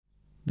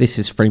This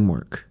is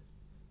Framework.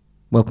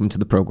 Welcome to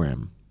the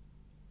program.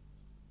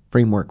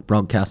 Framework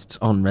broadcasts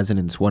on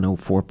Resonance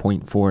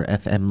 104.4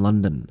 FM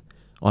London,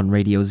 on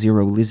Radio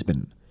Zero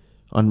Lisbon,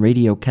 on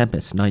Radio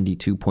Campus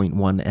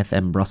 92.1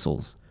 FM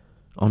Brussels,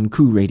 on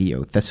Coup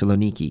Radio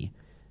Thessaloniki,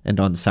 and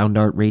on Sound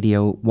Art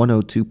Radio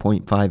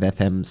 102.5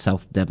 FM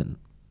South Devon.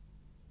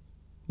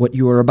 What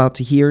you are about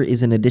to hear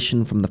is an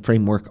edition from the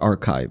Framework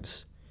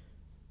archives.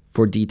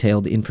 For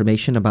detailed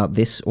information about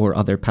this or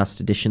other past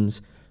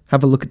editions,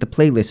 have a look at the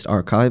playlist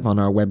archive on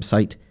our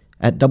website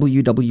at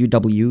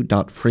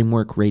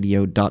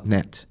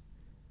www.frameworkradio.net.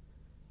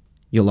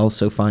 You'll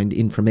also find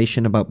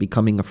information about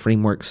becoming a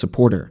Framework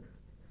supporter.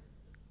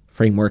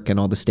 Framework and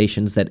all the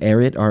stations that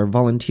air it are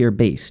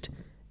volunteer-based,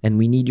 and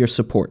we need your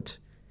support.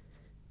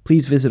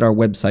 Please visit our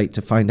website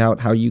to find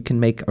out how you can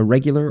make a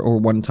regular or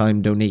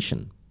one-time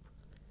donation.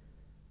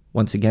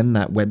 Once again,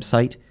 that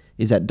website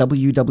is at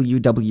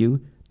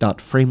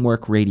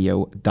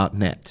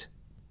www.frameworkradio.net.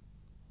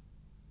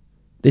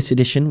 This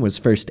edition was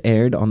first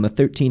aired on the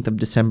 13th of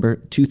December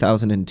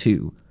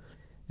 2002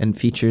 and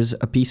features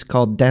a piece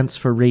called Dance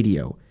for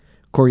Radio,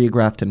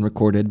 choreographed and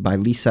recorded by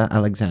Lisa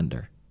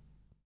Alexander.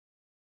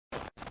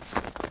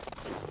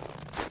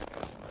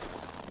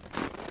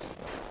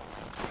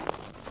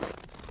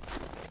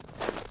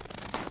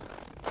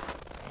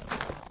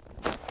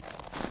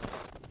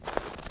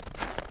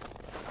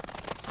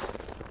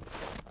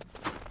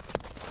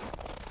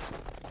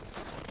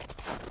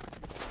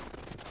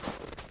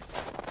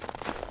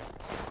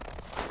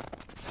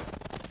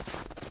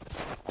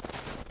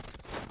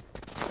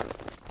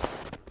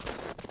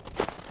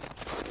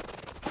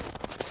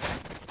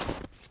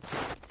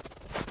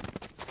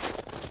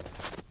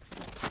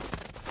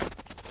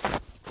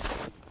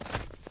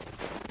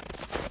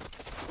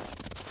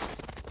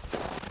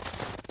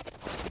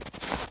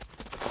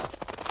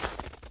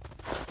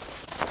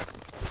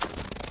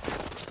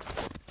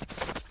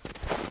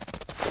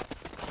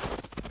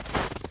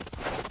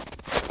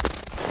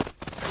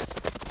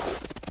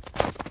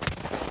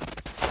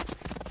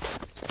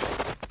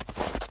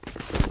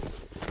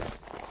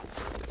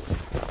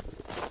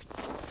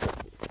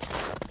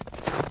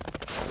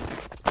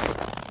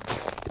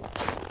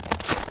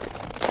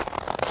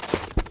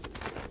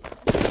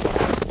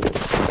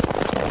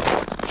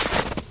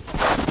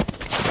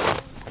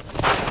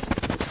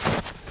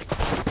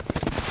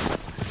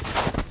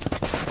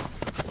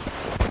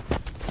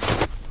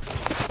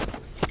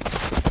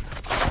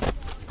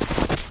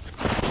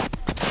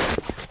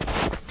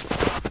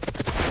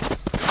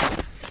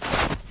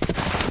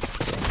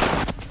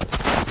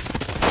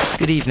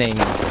 Good evening.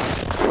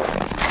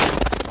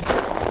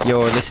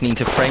 You're listening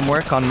to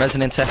Framework on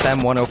Resonance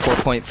FM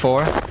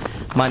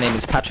 104.4. My name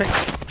is Patrick.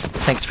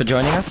 Thanks for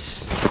joining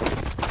us.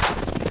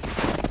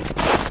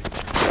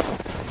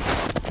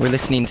 We're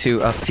listening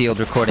to a field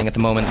recording at the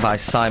moment by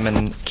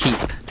Simon Keep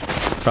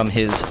from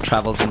his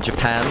travels in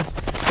Japan.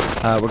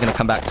 We're going to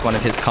come back to one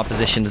of his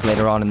compositions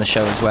later on in the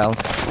show as well.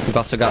 We've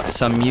also got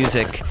some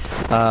music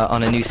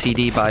on a new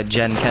CD by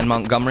Jen Ken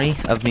Montgomery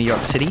of New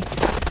York City,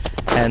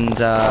 and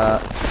a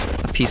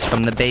piece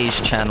from the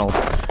Beige Channel,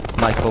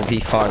 Michael V.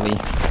 Farley,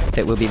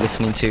 that we'll be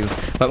listening to.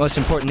 But most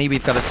importantly,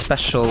 we've got a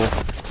special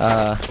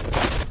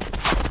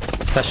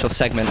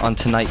segment on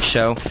tonight's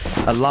show,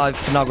 a live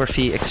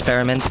phonography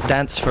experiment,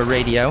 Dance for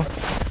Radio,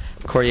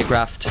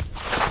 choreographed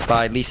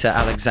by Lisa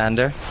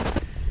Alexander.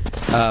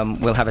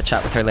 We'll have a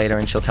chat with her later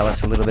and she'll tell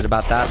us a little bit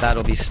about that.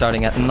 That'll be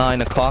starting at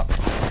 9 o'clock,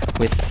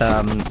 with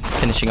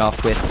finishing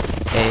off with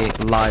a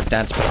live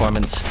dance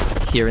performance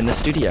here in the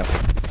studio.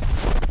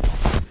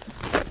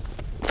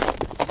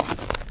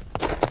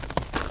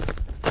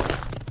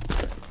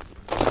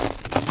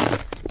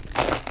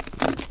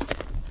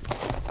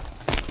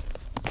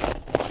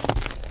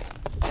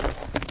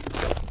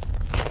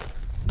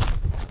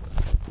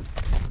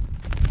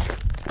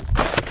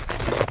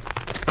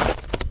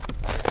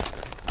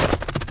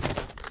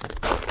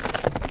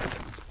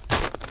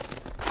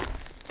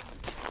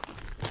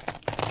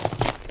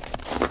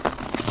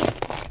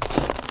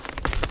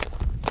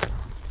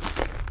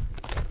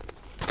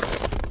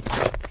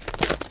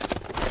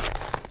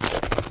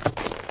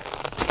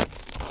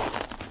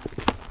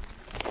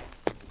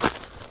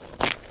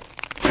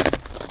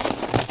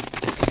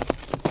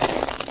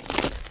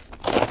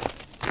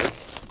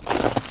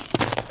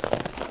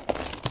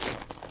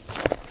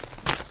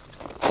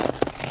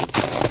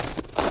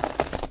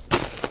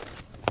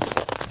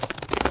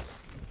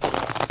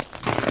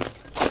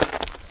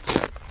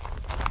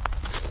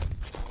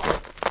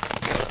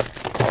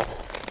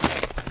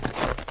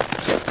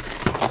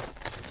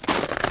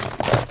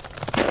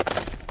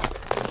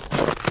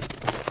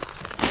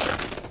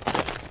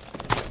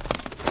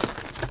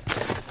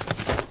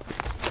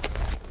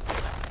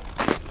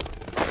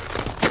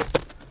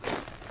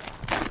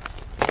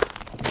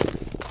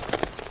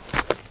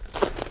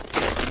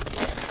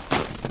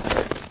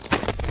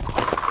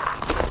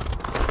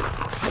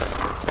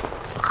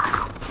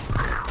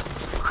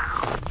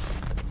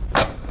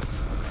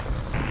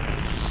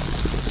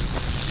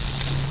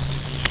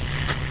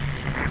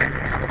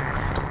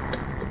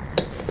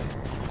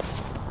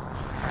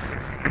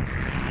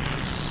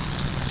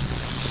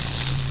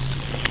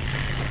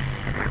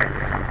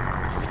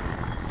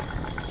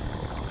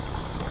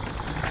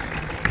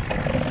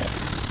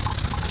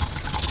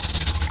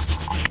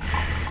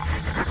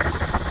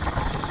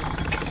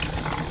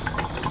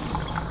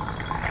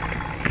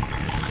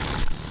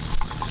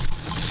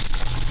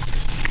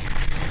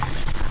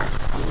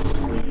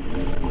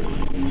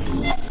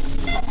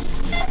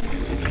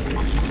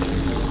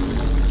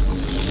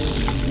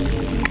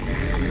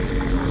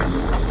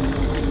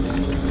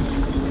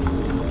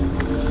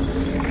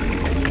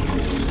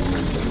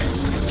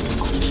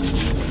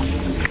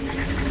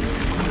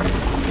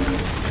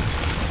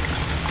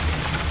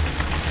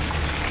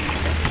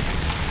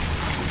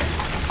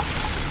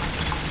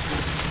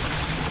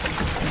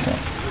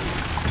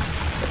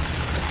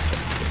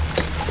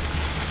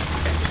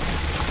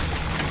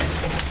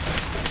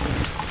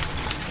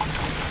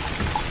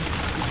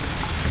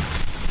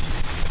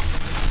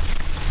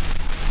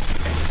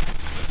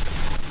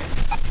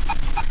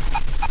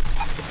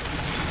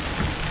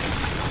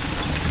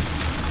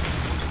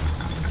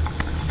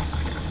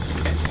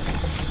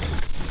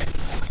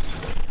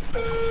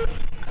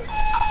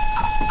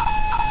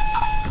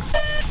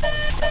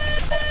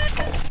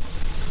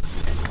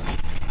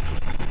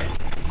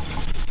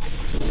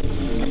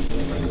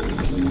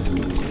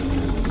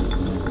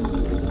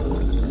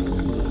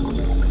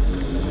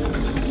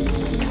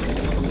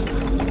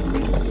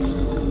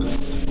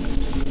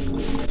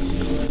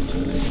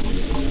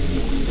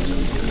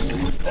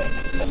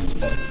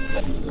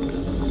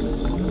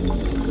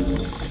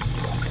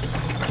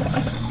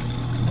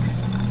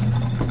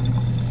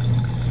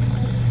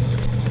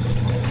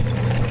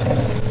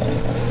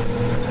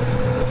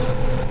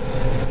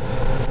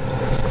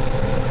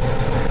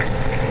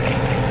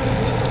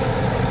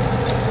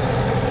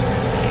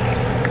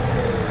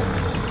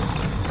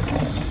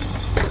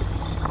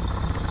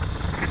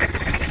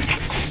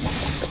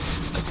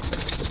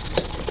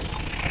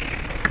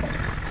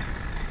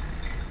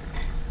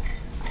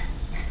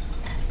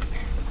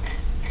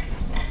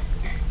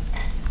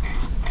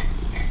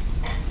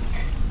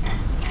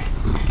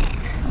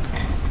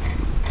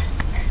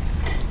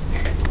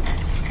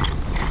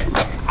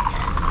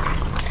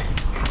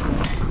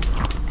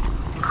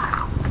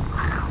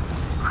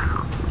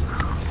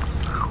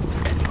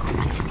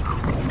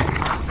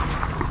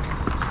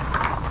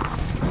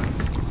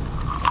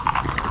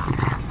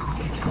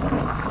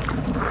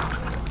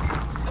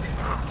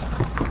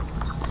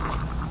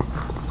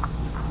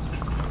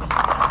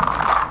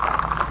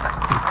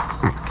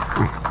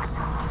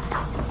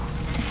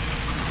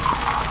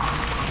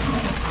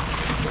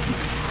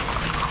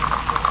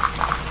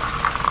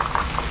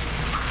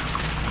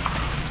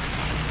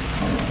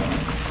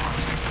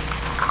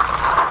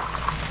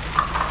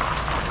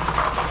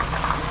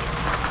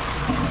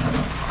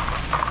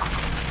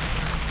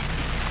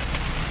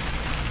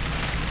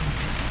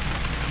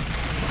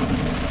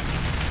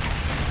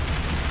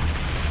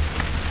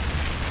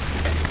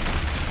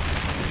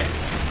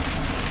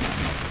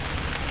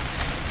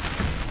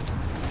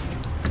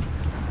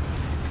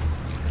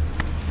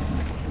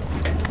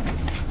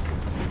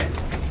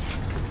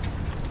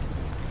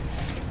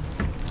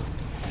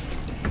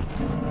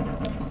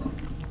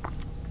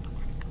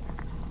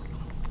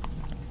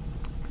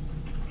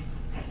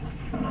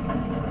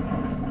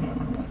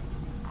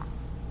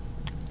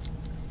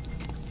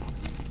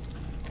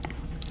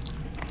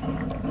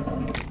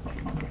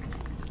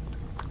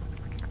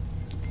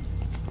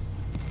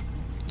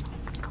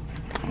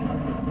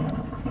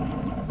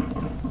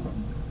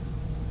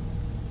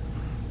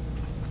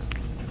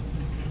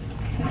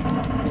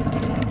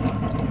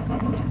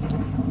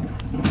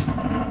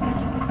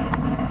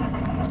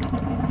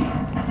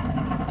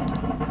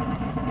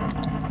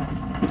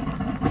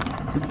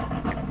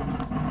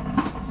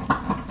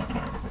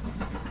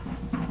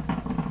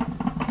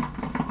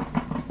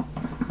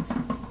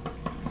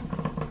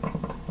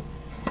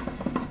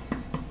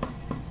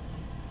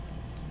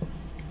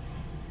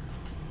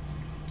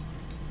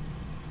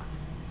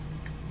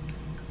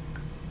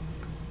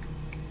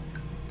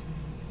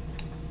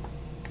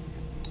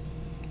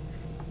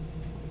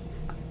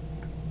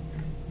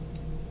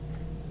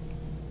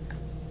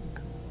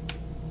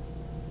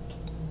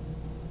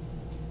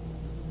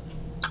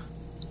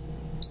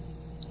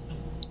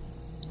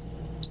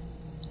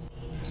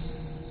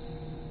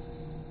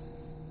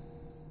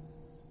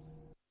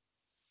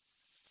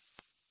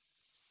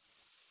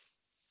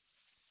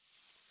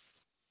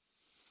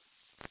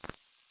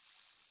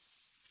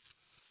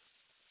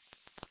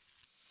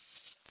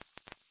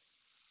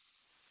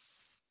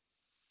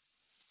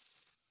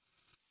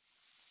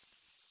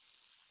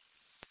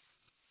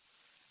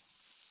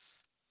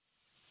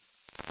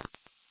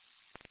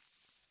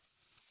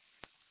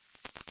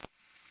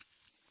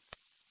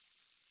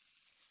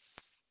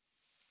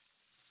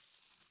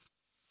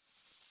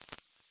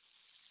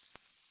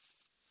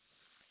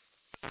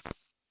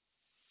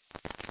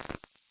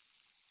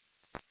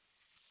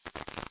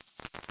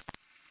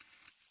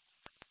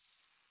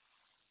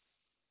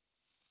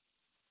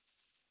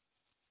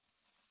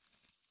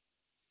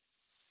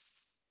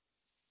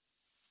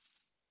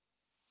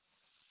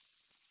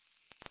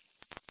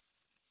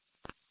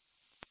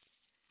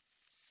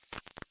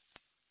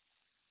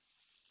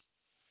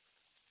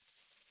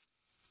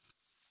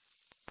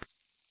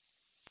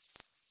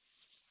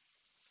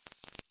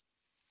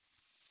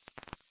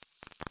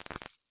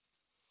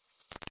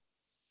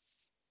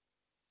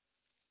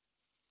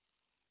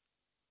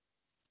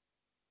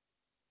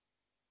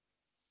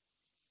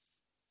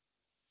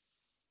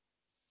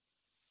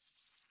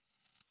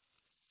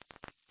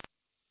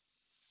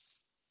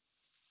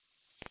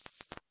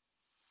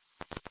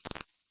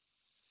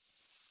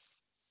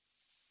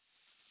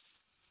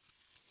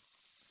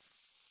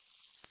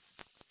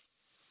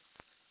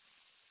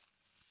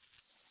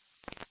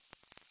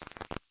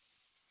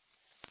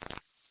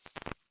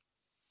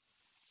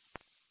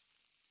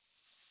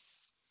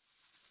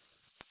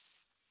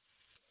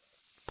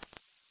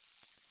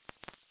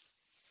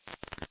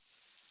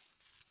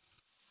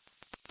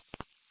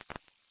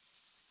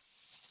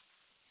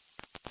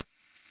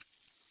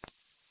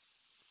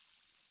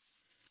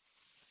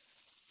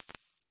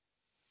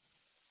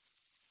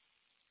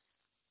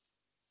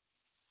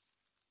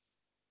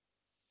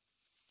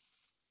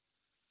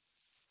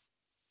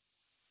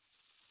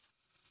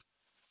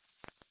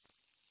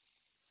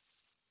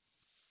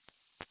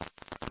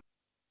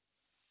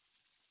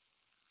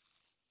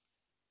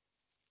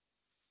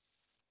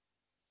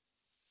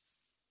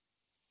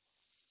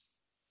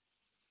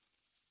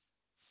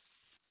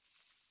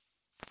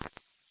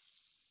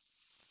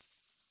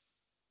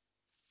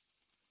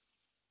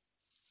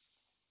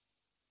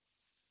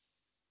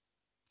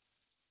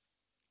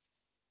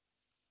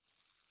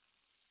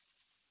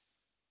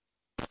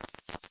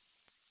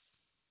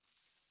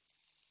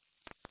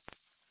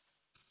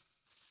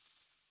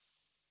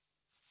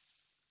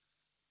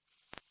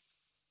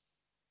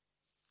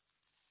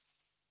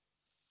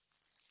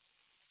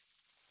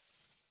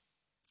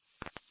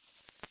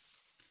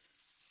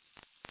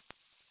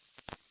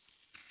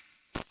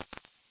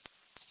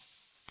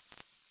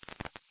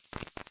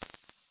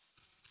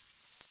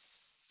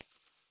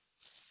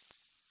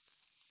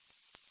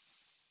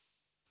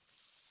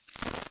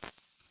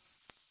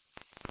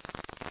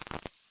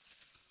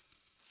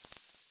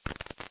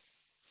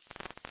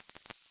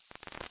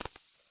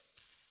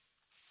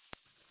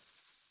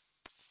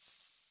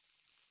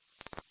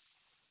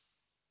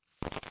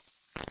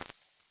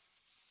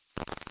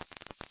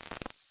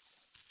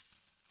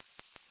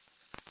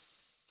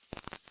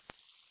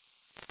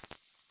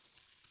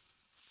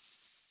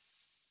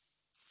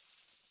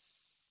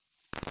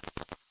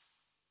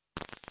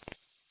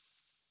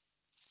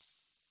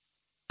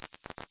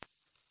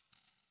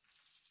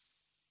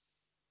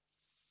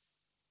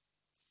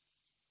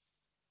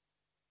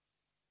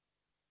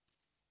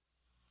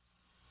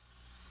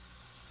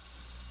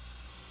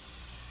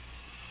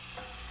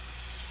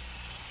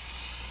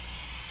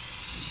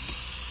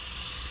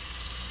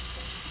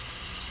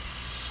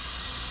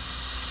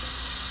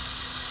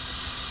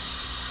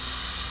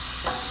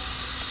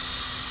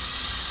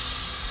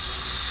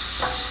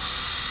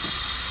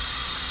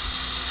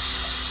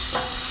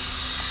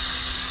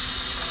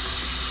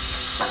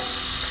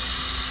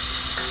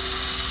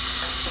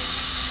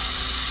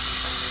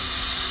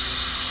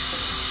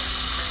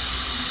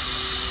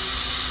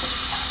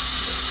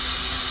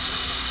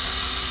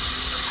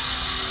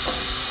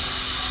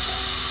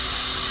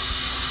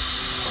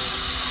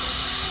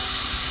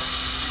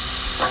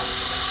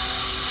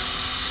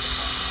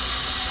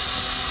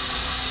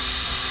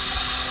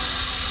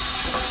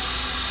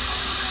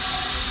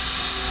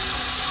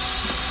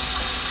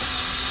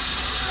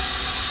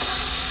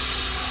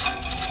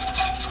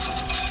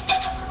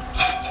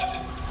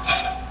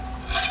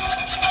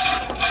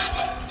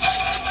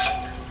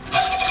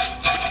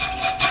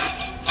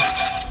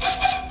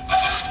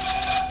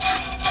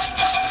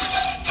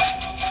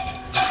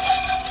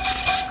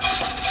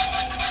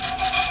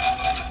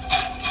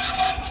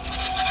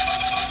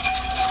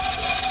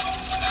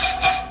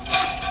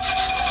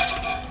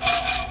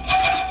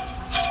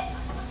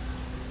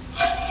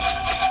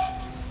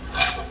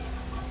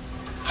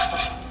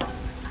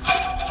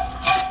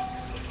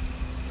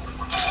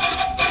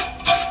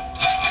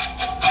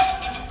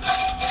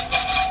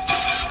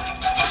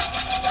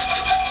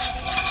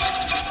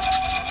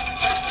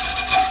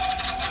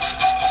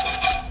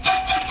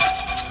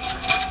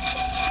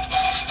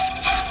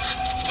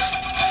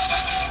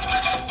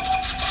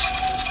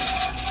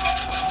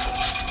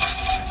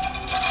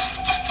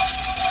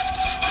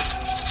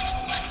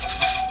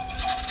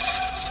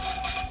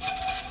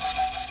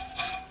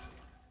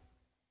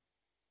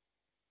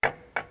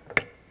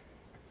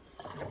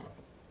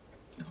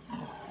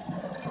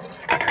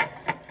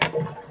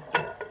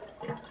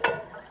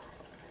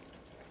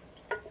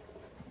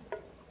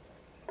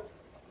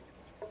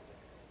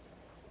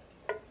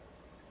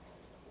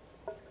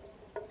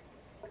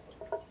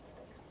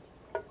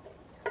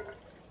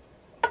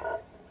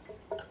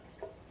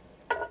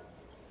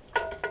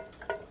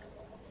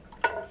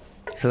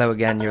 Hello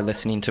again, you're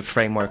listening to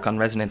Framework on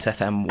Resonance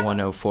FM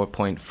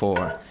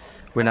 104.4.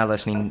 We're now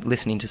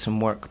listening to some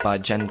work by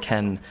Jen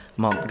Ken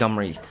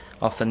Montgomery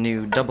off a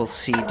new double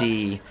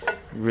CD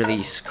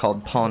release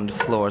called Pond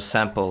Floor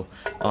Sample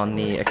on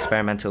the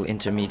Experimental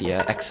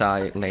Intermedia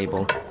XI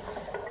label.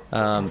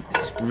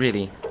 It's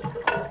really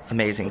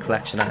amazing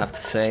collection, I have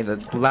to say.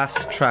 The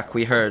last track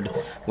we heard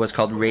was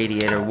called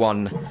Radiator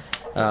 1.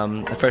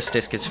 The first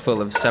disc is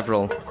full of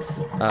several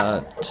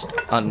just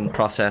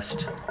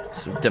unprocessed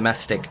sort of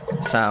domestic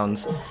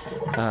sounds.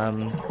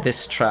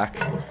 This track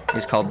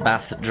is called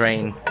Bath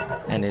Drain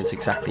and is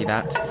exactly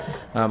that.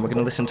 We're going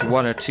to listen to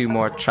one or two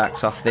more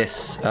tracks off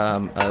this,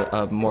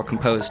 a more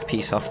composed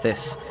piece off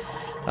this,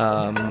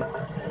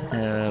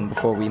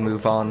 before we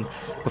move on.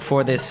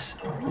 Before this,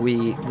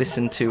 we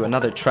listened to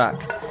another track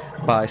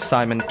by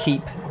Simon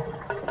Keep,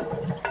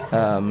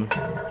 off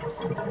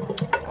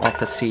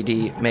a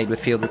CD made with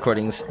field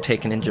recordings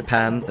taken in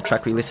Japan. The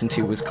track we listened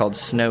to was called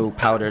Snow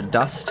Powder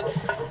Dust.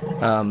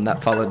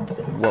 That followed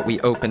what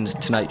we opened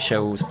tonight's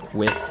show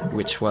with,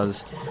 which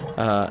was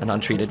an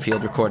untreated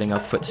field recording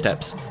of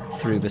Footsteps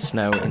Through the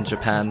Snow in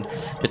Japan.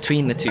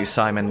 Between the two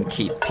Simon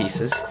Keep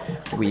pieces,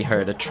 we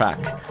heard a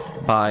track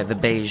by The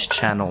Beige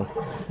Channel,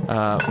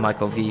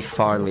 Michael V.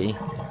 Farley,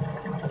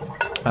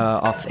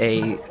 off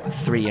a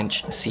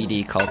 3-inch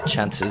CD called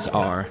Chances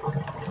Are.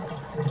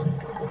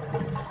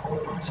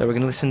 So we're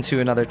going to listen to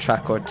another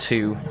track or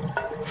two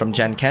from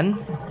Jen Ken,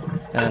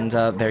 and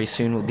very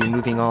soon we'll be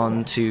moving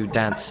on to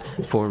Dance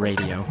for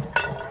Radio.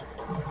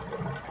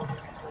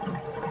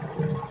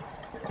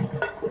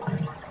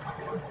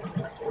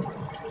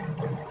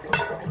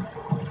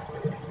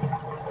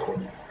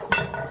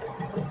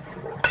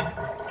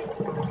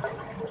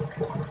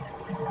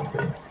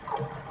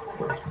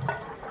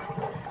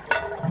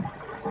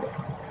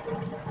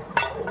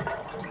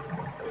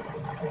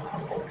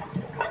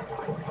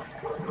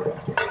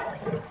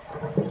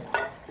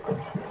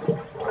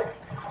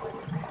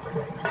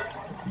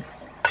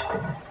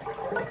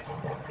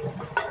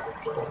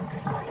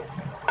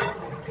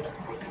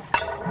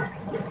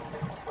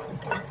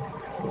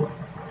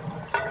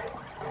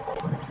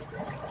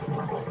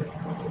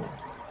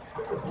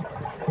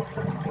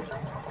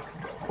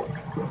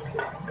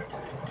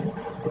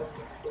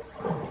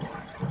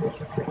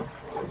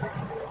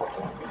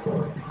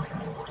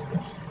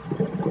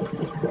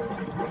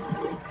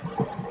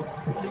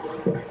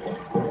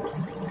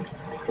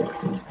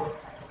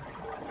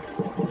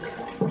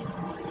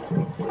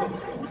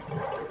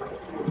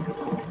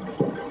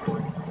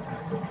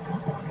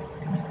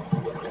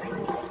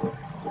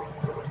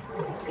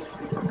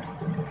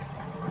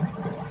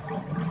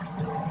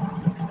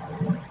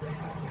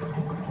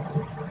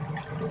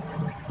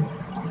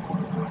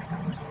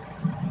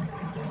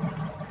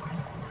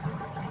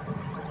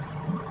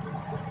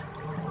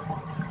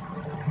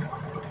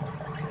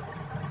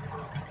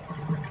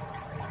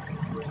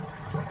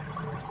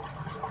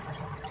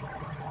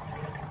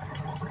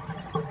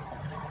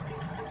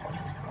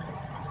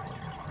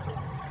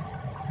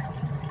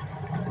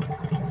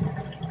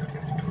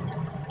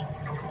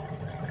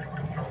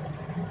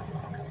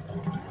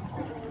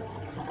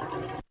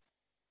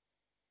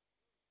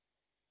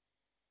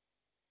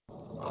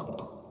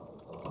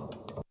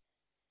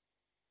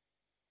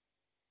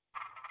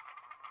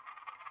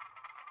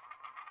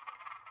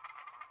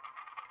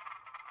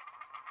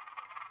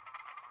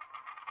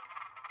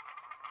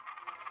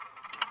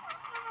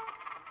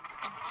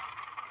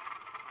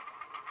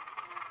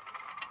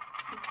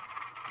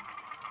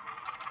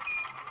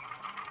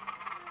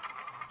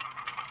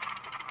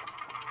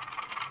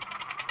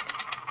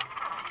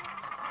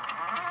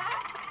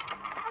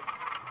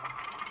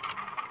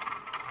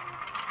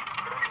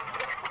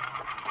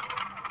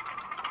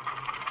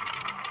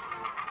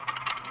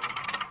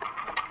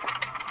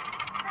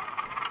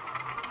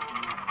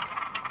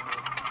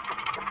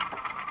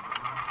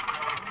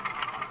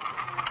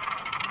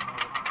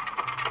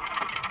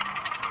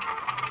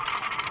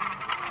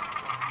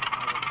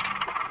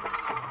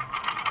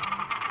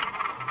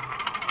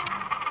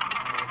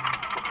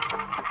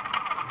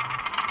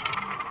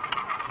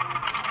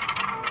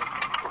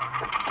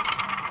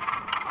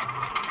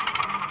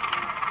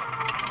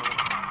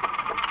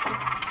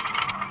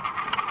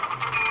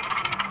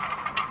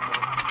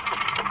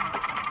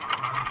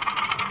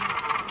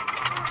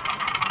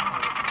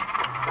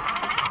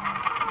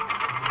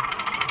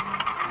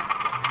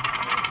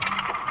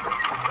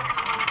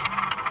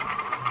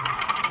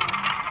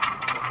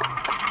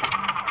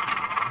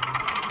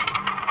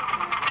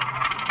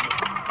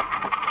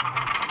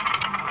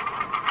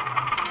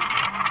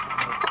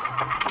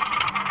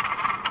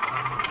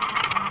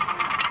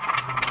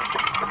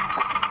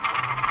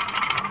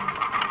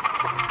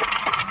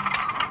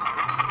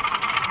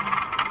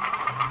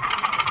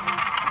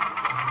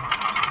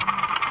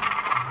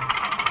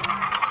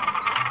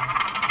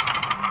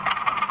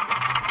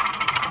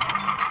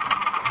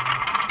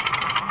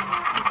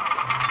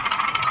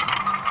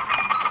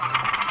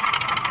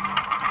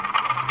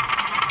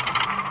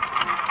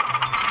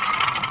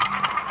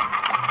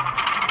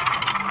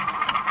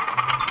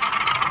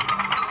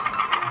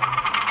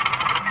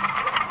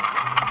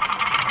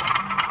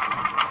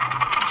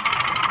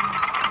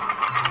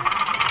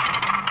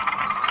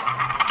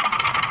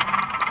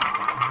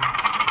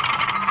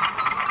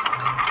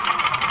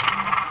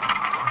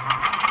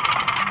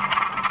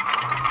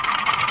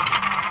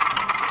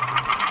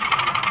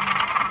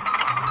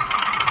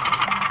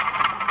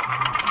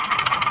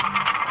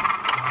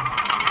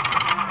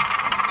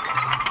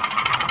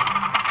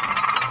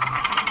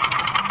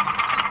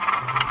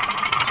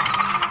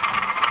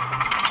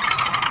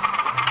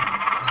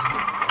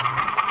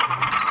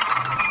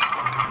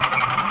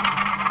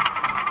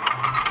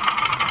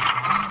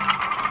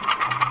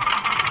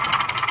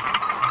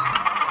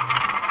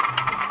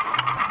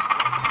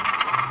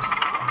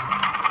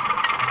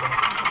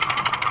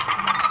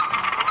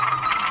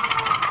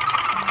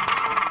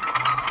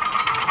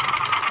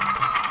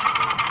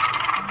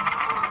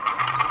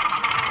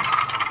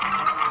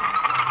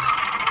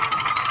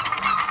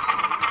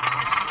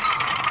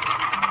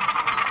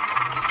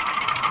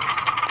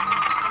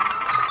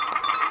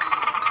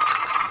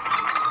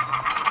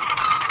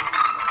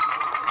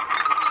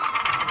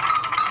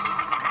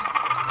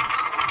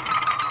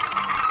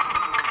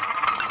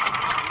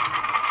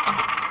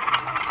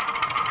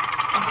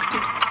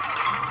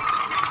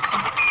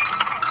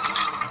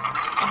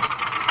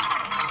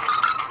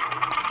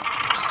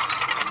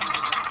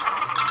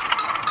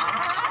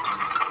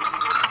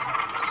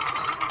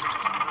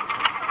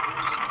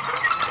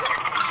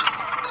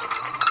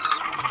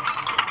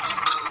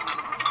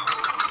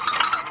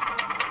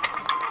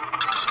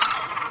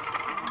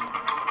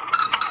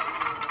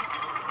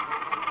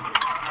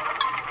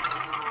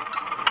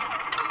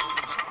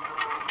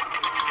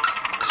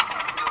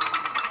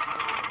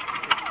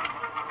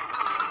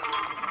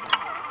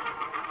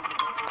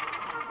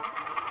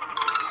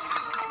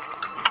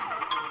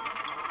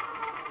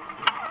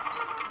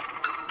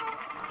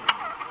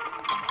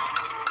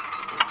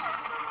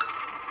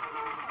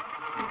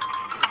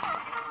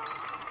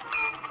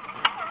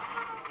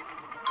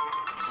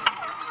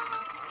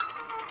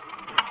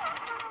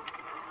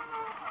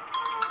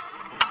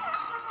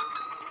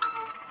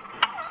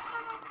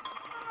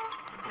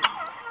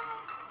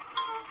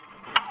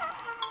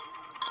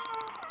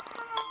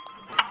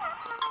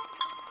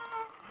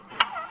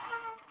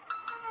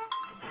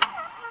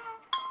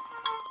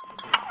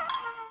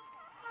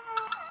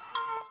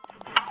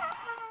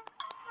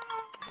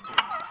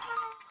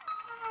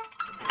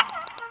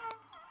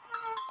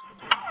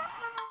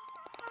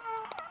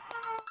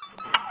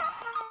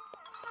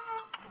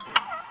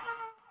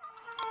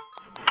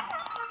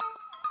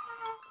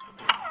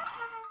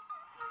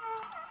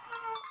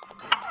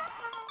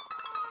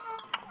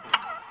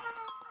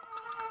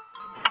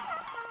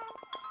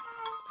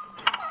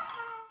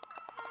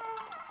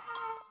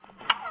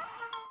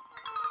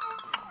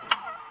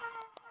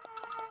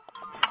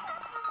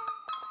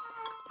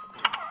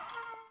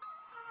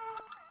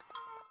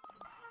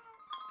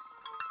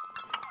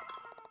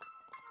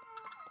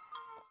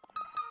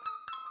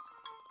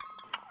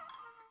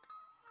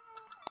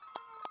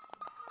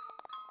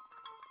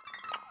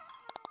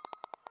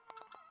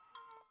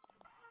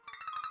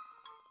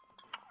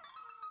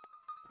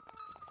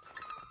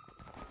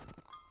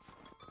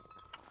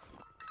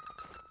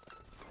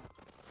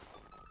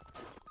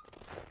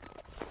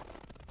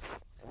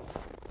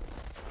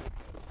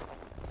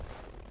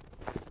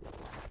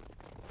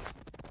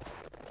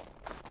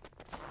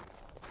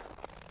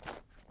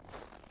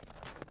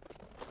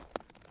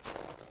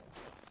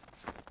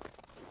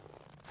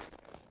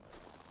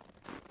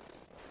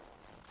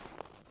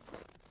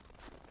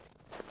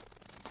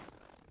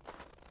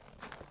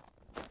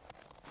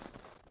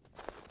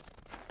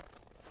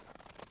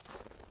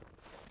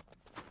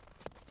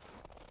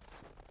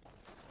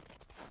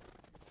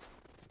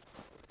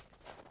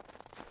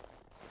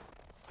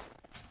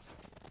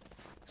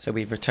 So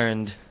we've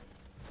returned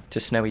to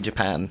snowy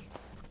Japan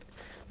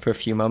for a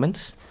few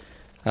moments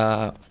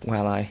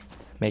while I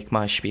make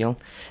my spiel.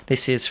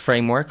 This is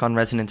Framework on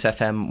Resonance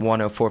FM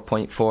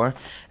 104.4.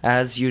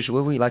 As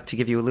usual, we like to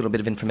give you a little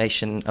bit of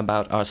information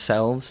about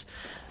ourselves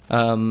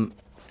and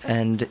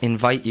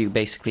invite you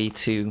basically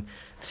to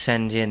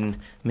send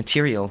in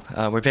material.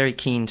 We're very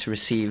keen to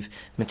receive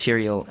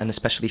material and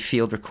especially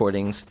field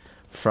recordings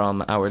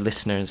from our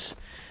listeners.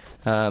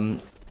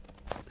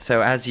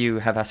 So as you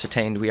have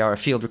ascertained, we are a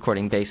field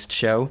recording-based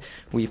show.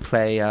 We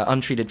play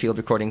untreated field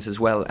recordings as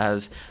well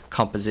as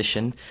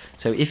composition.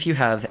 So if you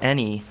have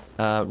any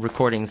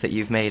recordings that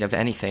you've made of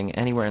anything,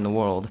 anywhere in the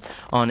world,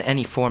 on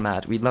any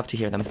format, we'd love to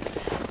hear them.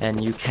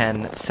 And you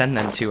can send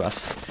them to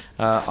us.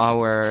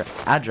 Our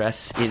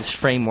address is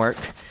Framework,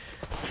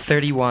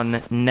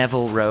 31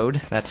 Neville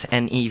Road, that's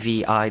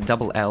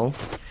Nevill,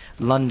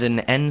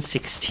 London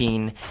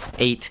N16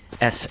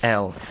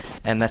 8SL,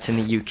 and that's in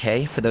the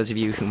UK, for those of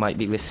you who might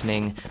be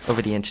listening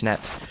over the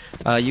internet.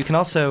 You can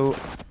also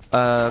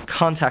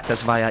contact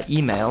us via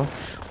email,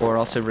 or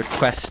also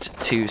request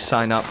to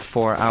sign up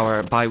for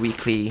our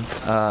bi-weekly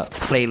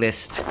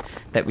playlist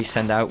that we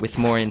send out with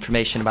more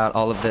information about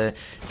all of the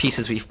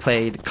pieces we've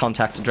played,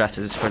 contact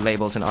addresses for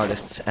labels and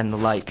artists, and the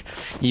like.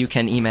 You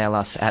can email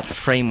us at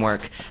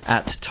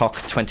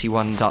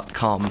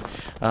framework@talk21.com.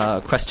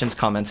 Questions,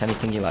 comments,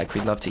 anything you like.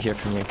 We'd love to hear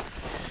from you.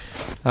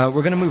 We're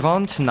going to move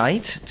on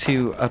tonight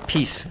to a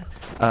piece,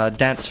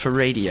 Dance for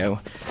Radio,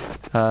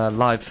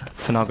 live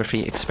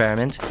phonography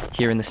experiment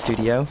here in the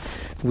studio,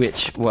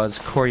 which was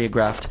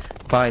choreographed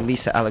by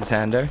Lisa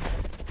Alexander,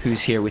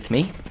 who's here with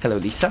me. Hello,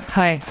 Lisa.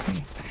 Hi.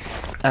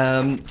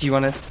 Do you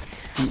want to...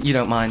 You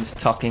don't mind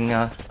talking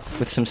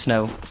with some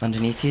snow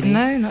underneath you, do you?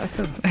 No, not at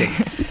all.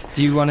 Okay.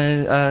 Do you want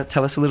to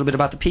tell us a little bit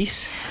about the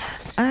piece?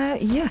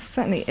 Yes,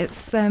 certainly.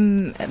 It's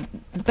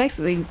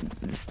basically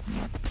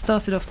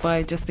started off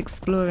by just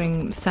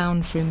exploring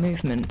sound through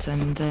movement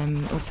and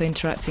also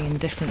interacting in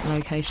different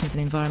locations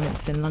and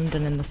environments in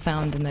London and the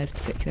sound in those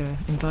particular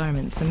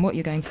environments. And what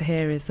you're going to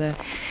hear is a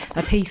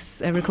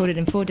piece recorded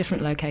in 4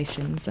 different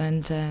locations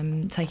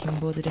and taking on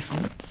board the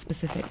different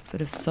specific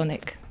sort of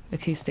sonic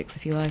acoustics,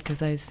 if you like, of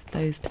those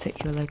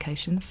particular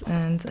locations,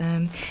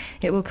 and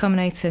it will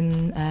culminate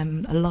in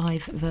a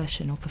live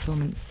version or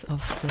performance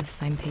of the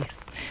same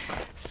piece.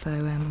 So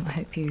I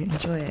hope you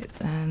enjoy it,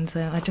 and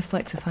I'd just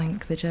like to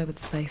thank the Jerwood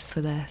Space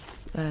for their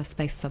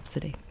space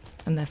subsidy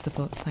and their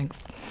support.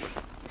 Thanks.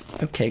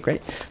 Okay,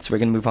 great. So we're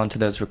going to move on to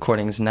those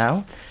recordings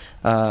now.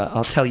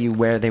 I'll tell you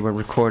where they were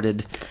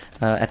recorded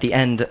at the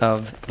end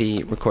of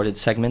the recorded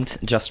segment,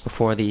 just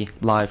before the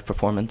live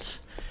performance.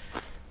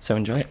 So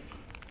enjoy it.